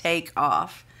would take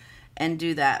off and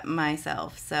do that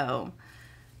myself. So,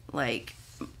 like,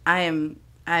 I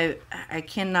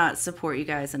cannot support you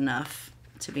guys enough,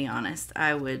 to be honest.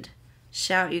 I would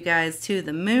shout you guys to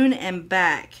the moon and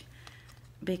back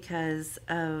because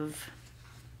of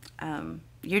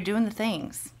you're doing the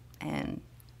things, and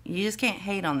you just can't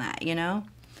hate on that, you know?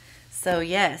 So,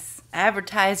 yes,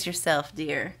 advertise yourself,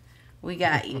 dear. We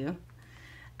got you.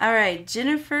 All right,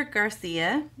 Jennifer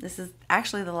Garcia. This is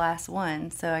actually the last one,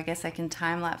 so I guess I can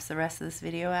time-lapse the rest of this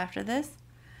video after this.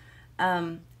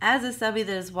 As a subby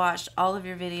that has watched all of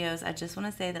your videos, I just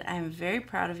want to say that I am very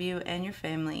proud of you and your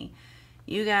family.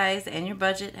 You guys and your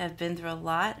budget have been through a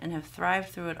lot and have thrived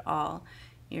through it all.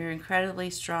 You're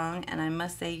incredibly strong, and I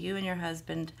must say you and your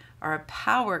husband are a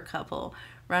power couple,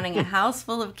 running a house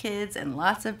full of kids and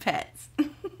lots of pets.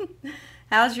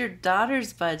 How's your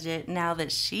daughter's budget now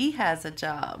that she has a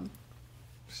job?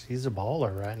 She's a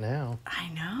baller right now. I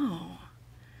know.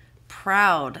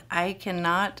 Proud. I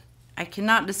cannot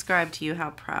describe to you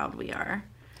how proud we are.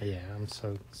 Yeah, I'm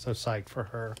so psyched for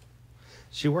her.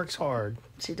 She works hard.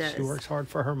 She does. She works hard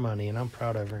for her money, and I'm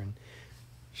proud of her. And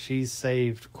she's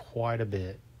saved quite a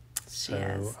bit. She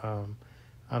has.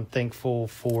 I'm thankful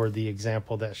for the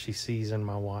example that she sees in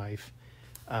my wife.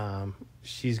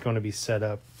 She's going to be set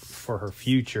up for her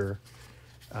future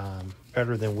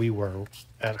better than we were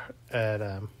at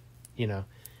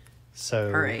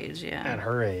so her age, yeah. At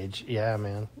her age, yeah,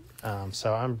 man.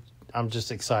 So I'm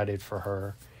just excited for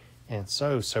her, and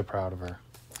so proud of her.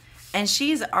 And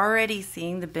she's already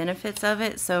seeing the benefits of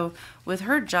it. So with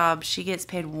her job, she gets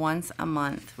paid once a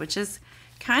month, which is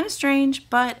kind of strange,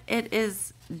 but it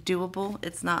is doable.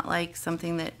 It's not like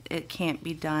something that it can't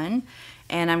be done.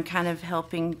 And I'm kind of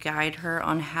helping guide her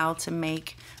on how to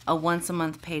make a once a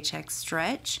month paycheck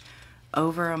stretch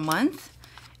over a month.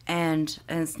 And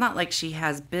it's not like she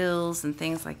has bills and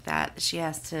things like that she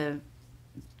has to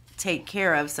take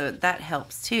care of. So that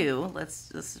helps too.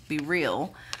 Let's be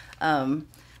real.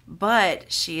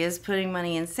 But she is putting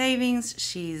money in savings.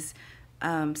 She's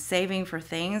saving for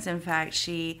things. In fact,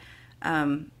 she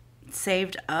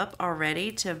saved up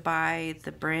already to buy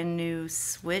the brand new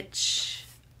Switch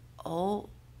OLED,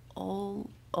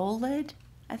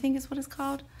 I think is what it's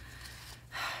called.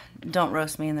 Don't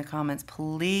roast me in the comments,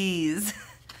 please.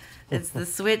 It's the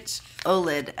Switch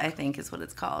OLED, I think is what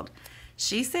it's called.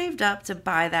 She saved up to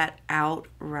buy that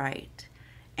outright.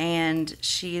 And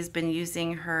she has been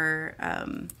using her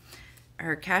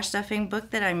her cash stuffing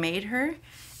book that I made her.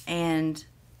 And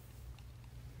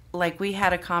like we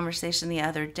had a conversation the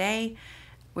other day,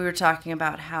 we were talking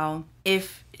about how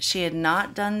if she had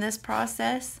not done this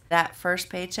process, that first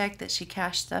paycheck that she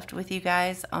cash stuffed with you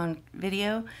guys on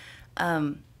video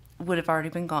would have already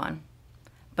been gone.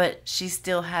 But she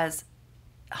still has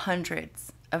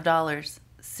hundreds of dollars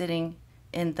sitting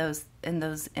in those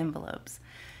envelopes,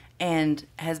 and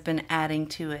has been adding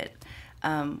to it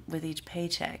with each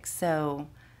paycheck. So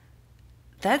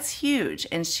that's huge,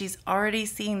 and she's already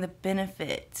seeing the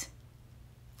benefit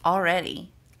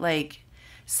already. Like,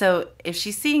 so if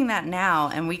she's seeing that now,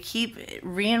 and we keep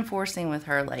reinforcing with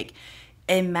her, like,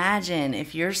 imagine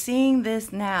if you're seeing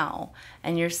this now,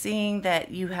 and you're seeing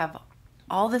that you have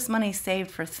all this money saved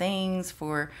for things,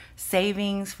 for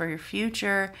savings, for your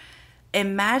future.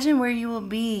 Imagine where you will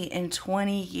be in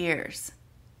 20 years.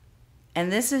 And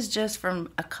this is just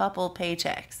from a couple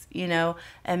paychecks, you know.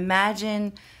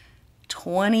 Imagine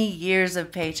 20 years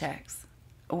of paychecks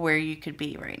where you could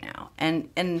be right now. And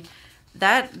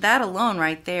that alone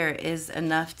right there is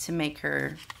enough to make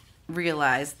her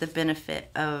realize the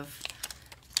benefit of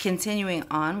continuing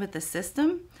on with the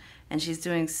system. And she's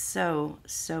doing so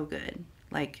good.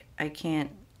 Like, I can't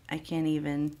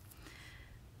even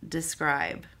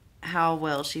describe how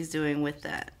well she's doing with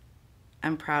that.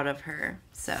 I'm proud of her.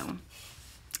 So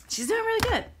she's doing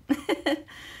really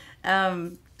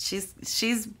good.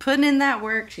 She's putting in that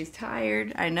work. She's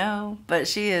tired, I know, but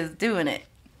she is doing it,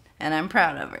 and I'm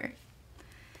proud of her.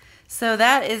 So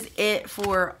that is it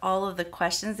for all of the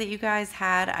questions that you guys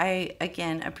had. I,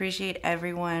 again, appreciate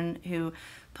everyone who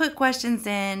put questions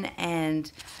in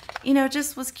and, you know,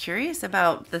 just was curious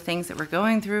about the things that we're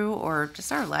going through or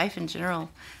just our life in general.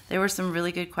 There were some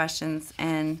really good questions,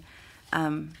 and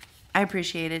I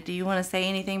appreciate it. Do you want to say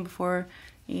anything before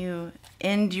you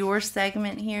end your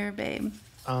segment here, babe?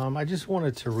 I just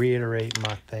wanted to reiterate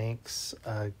my thanks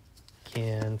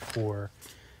again for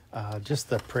just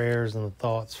the prayers and the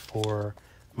thoughts for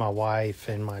my wife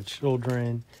and my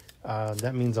children.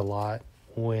 That means a lot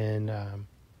when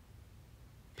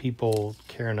people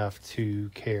care enough to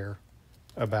care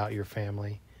about your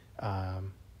family.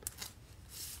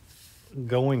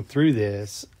 Going through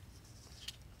this,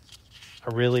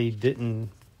 I really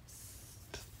didn't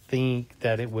think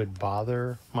that it would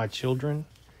bother my children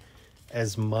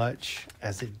as much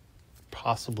as it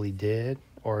possibly did.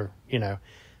 Or, you know,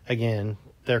 again,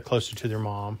 they're closer to their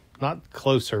mom. Not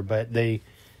closer, but they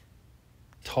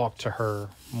talk to her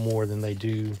more than they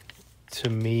do to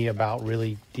me about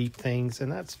really deep things,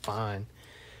 and that's fine.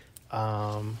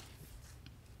 But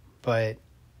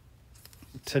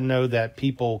to know that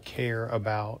people care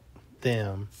about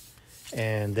them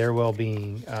and their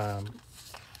well-being,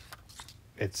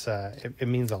 it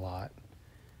means a lot.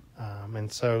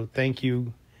 And so thank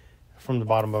you from the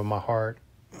bottom of my heart.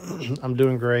 I'm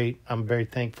doing great. I'm very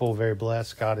thankful, very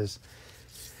blessed. God is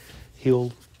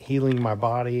healing my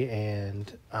body,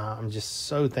 and I'm just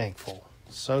so thankful,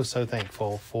 so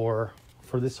thankful for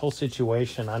this whole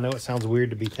situation. I know it sounds weird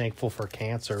to be thankful for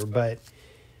cancer, but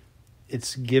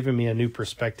it's given me a new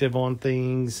perspective on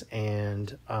things,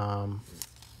 and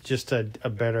just a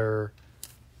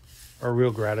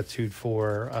real gratitude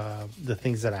for the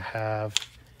things that I have,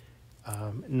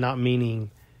 not meaning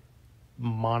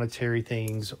monetary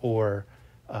things or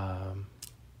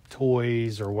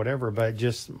toys or whatever, but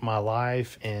just my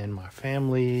life and my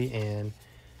family, and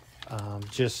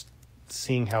just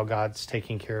seeing how God's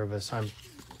taking care of us. I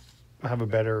have a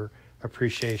better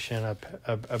appreciation,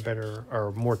 a better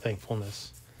or more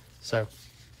thankfulness. So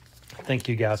thank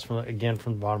you guys from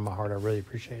the bottom of my heart. I really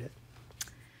appreciate it.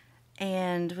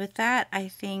 And with that, I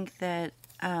think that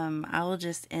I will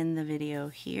just end the video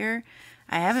here.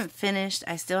 I haven't finished.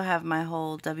 I still have my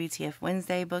whole WTF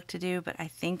Wednesday book to do, but I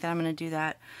think that I'm going to do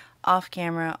that off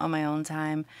camera on my own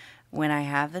time when I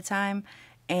have the time.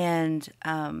 And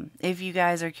if you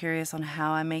guys are curious on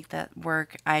how I make that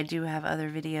work, I do have other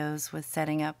videos with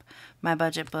setting up my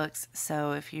budget books.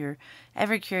 So if you're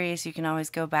ever curious, you can always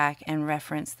go back and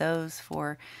reference those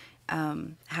for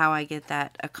how I get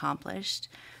that accomplished.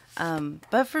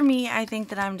 But for me, I think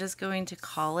that I'm just going to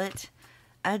call it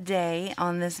a day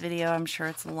on this video. I'm sure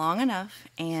it's long enough,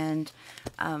 and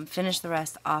finish the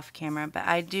rest off camera. But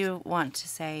I do want to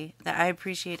say that I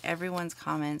appreciate everyone's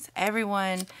comments,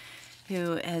 everyone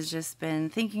who has just been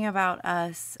thinking about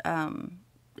us.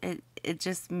 It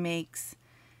just makes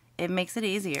it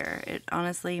easier. It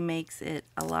honestly makes it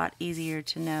a lot easier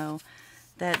to know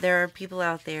that there are people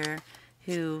out there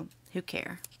who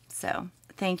care. So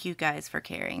thank you guys for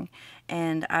caring,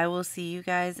 and I will see you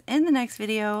guys in the next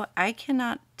video. I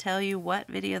cannot tell you what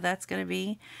video that's going to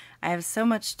be. I have so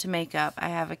much to make up. I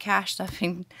have a cash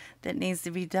stuffing that needs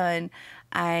to be done.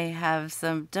 I have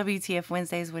some WTF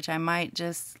Wednesdays, which I might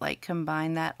just like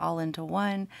combine that all into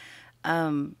one.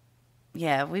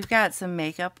 Yeah, we've got some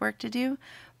makeup work to do,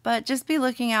 but just be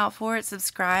looking out for it.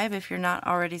 Subscribe if you're not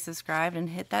already subscribed, and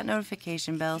hit that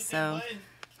notification bell so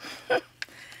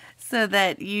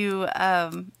that you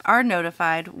are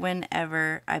notified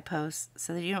whenever I post,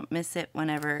 so that you don't miss it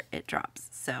whenever it drops.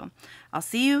 So I'll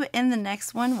see you in the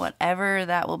next one, whatever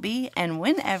that will be and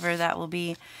whenever that will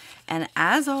be. And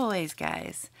as always,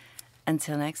 guys,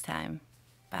 until next time,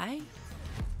 bye.